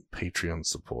amazing Patreon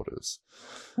supporters.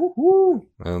 Woo-hoo.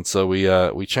 And so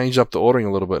we changed up the ordering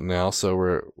a little bit now. So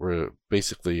we're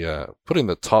basically putting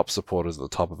the top supporters at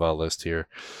the top of our list here,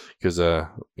 because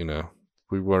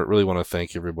we really want to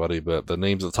thank everybody, but the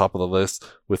names at the top of the list,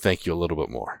 we thank you a little bit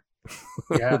more.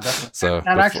 Yeah, definitely. So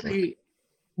and actually,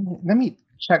 let me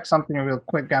check something real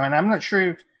quick, Gavin. I'm not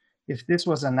sure if this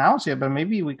was announced yet, but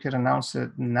maybe we could announce it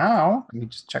now. Let me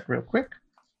just check real quick.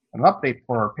 An update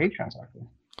for our patrons, actually.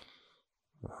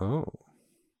 Oh.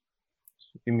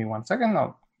 Give me 1 second.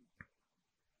 All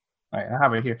right, I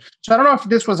have it here. So I don't know if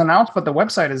this was announced, but the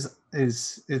website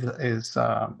is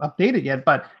updated yet.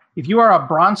 But if you are a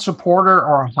bronze supporter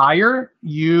or higher,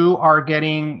 you are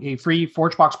getting a free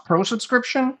ForgeBox Pro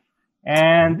subscription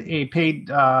and a paid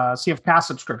CFcast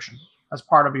subscription as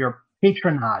part of your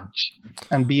patronage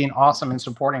and being awesome and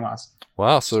supporting us.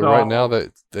 Wow! So right now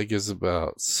that gives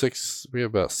about six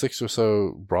or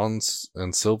so bronze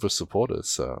and silver supporters.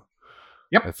 So.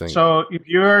 Yep. I think. So if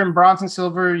you're in bronze and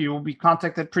silver, you will be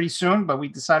contacted pretty soon. But we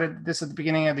decided this at the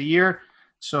beginning of the year.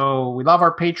 So we love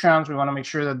our patrons. We want to make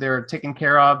sure that they're taken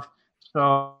care of.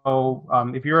 So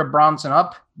if you're a bronze and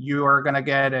up, you are going to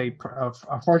get a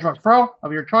ForgeBox Pro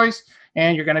of your choice,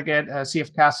 and you're going to get a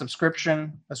CFcast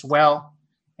subscription as well.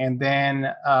 And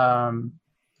then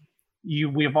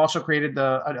we have also created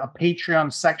a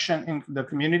Patreon section in the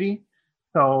community.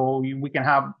 So we can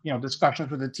have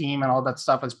discussions with the team and all that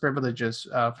stuff as privileges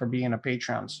for being a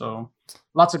patron. So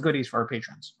lots of goodies for our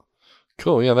patrons.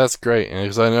 Cool, yeah, that's great.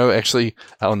 Because I know actually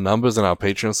our numbers and our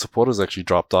Patreon supporters actually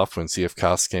dropped off when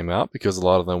CFcast came out, because a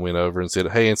lot of them went over and said,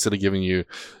 hey, instead of giving you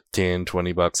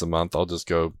 $10-$20 a month, I'll just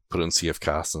go put it in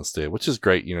CFcast instead, which is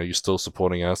great. You're still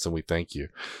supporting us and we thank you.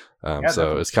 So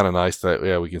definitely. It's kind of nice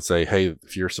that we can say, hey,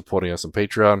 if you're supporting us on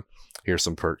Patreon, here's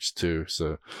some perks too.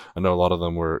 So I know a lot of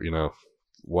them were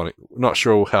not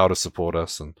sure how to support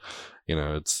us, and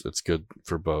it's good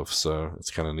for both, so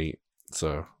it's kind of neat.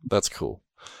 So that's cool.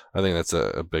 I think that's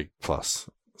a big plus.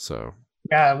 So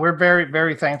yeah, we're very,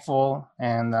 very thankful,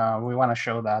 and we want to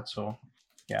show that. So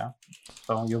yeah,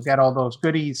 so you'll get all those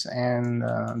goodies and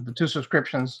the 2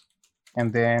 subscriptions,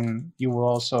 and then you will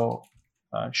also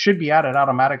should be added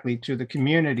automatically to the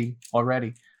community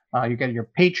already. You get your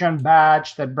Patreon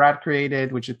badge that Brad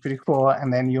created, which is pretty cool,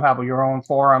 and then you have your own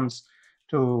forums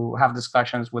to have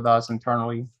discussions with us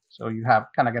internally. So you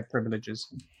get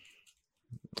privileges.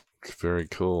 Very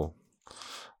cool.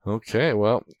 Okay,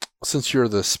 well, since you're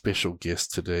the special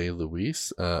guest today,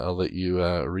 Luis, I'll let you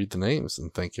read the names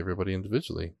and thank everybody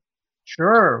individually.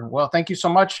 Sure. Well, thank you so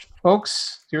much,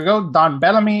 folks. Here we go. Don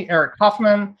Bellamy, Eric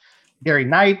Hoffman, Gary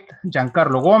Knight,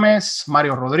 Giancarlo Gomez,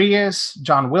 Mario Rodriguez,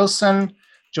 John Wilson,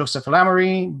 Joseph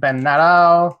Lamory, Ben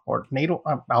Nadal, or Nato.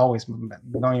 I always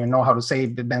don't even know how to say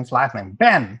Ben's last name.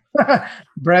 Ben.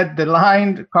 Brett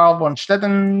DeLine, Carl von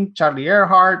Stetten, Charlie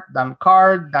Earhart, Dan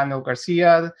Card, Daniel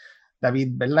Garcia,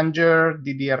 David Belanger,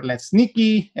 Didier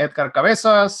Lesnicki, Edgar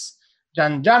Cabezas,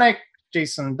 Jan Janek,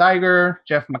 Jason Diger,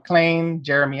 Jeff McLean,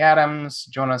 Jeremy Adams,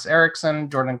 Jonas Erickson,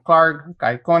 Jordan Clark,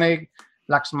 Kai Koenig,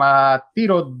 Laxma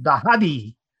Tiro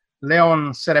Dahadi,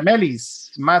 Leon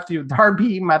Ceremelis, Matthew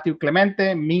Darby, Matthew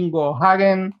Clemente, Mingo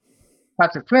Hagen,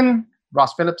 Patrick Flynn,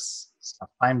 Ross Phillips,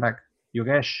 Steinbeck,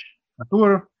 Yogesh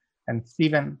Mathur, and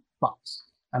Stephen Fox.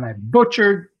 And I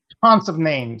butchered tons of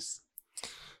names.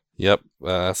 Yep,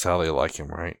 that's how they like him,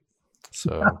 right?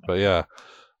 So, but yeah,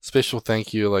 special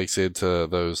thank you, like I said, to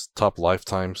those top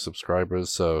lifetime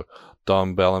subscribers. So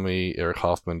Don Bellamy, Eric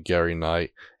Hoffman, Gary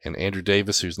Knight, and Andrew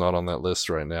Davis, who's not on that list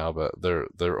right now, but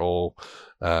they're all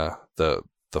the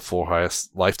 4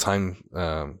 highest lifetime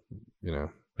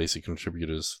basic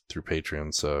contributors through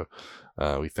Patreon. So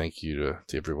we thank you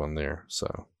to everyone there.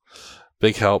 So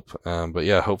big help. But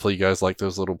yeah, hopefully you guys like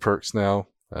those little perks now.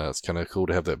 It's kind of cool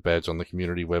to have that badge on the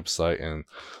community website and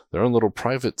their own little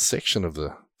private section of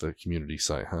the community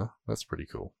site, huh? That's pretty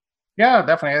cool. Yeah,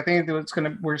 definitely. I think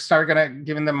we're gonna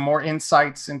giving them more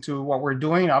insights into what we're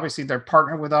doing. Obviously, they're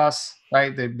partnered with us,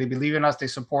 right? They believe in us, they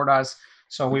support us.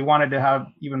 So we wanted to have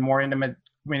even more intimate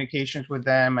communications with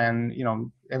them. And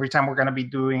every time we're gonna be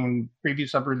doing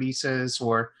previews of releases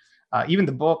or even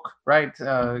the book, right?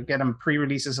 Get them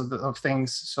pre-releases of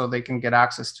things so they can get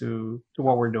access to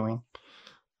what we're doing.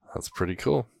 That's pretty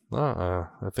cool. I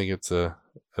think it's a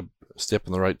step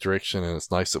in the right direction, and it's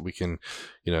nice that we can,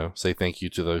 say thank you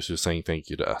to those who are saying thank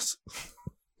you to us.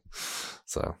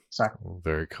 So, exactly.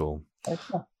 Very cool.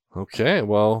 Okay. Okay,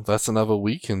 well, that's another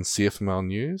week in CFML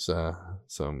news. A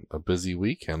busy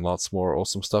week and lots more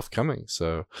awesome stuff coming.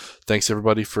 So thanks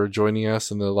everybody for joining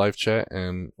us in the live chat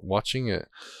and watching it.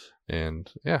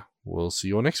 And yeah, we'll see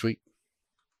you all next week.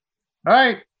 All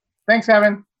right. Thanks,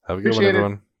 Evan. Have a good Appreciate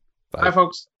one, everyone. Bye,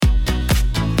 folks.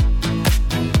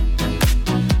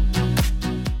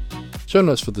 Show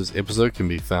notes for this episode can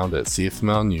be found at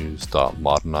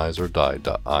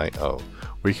cfmlnews.modernizeordie.io,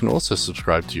 where you can also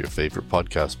subscribe to your favorite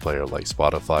podcast player like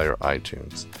Spotify or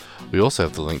iTunes. We also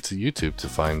have the link to YouTube to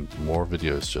find more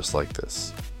videos just like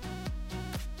this.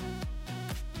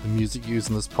 The music used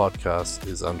in this podcast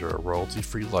is under a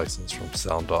royalty-free license from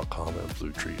Sound.com and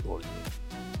Blue Tree Audio.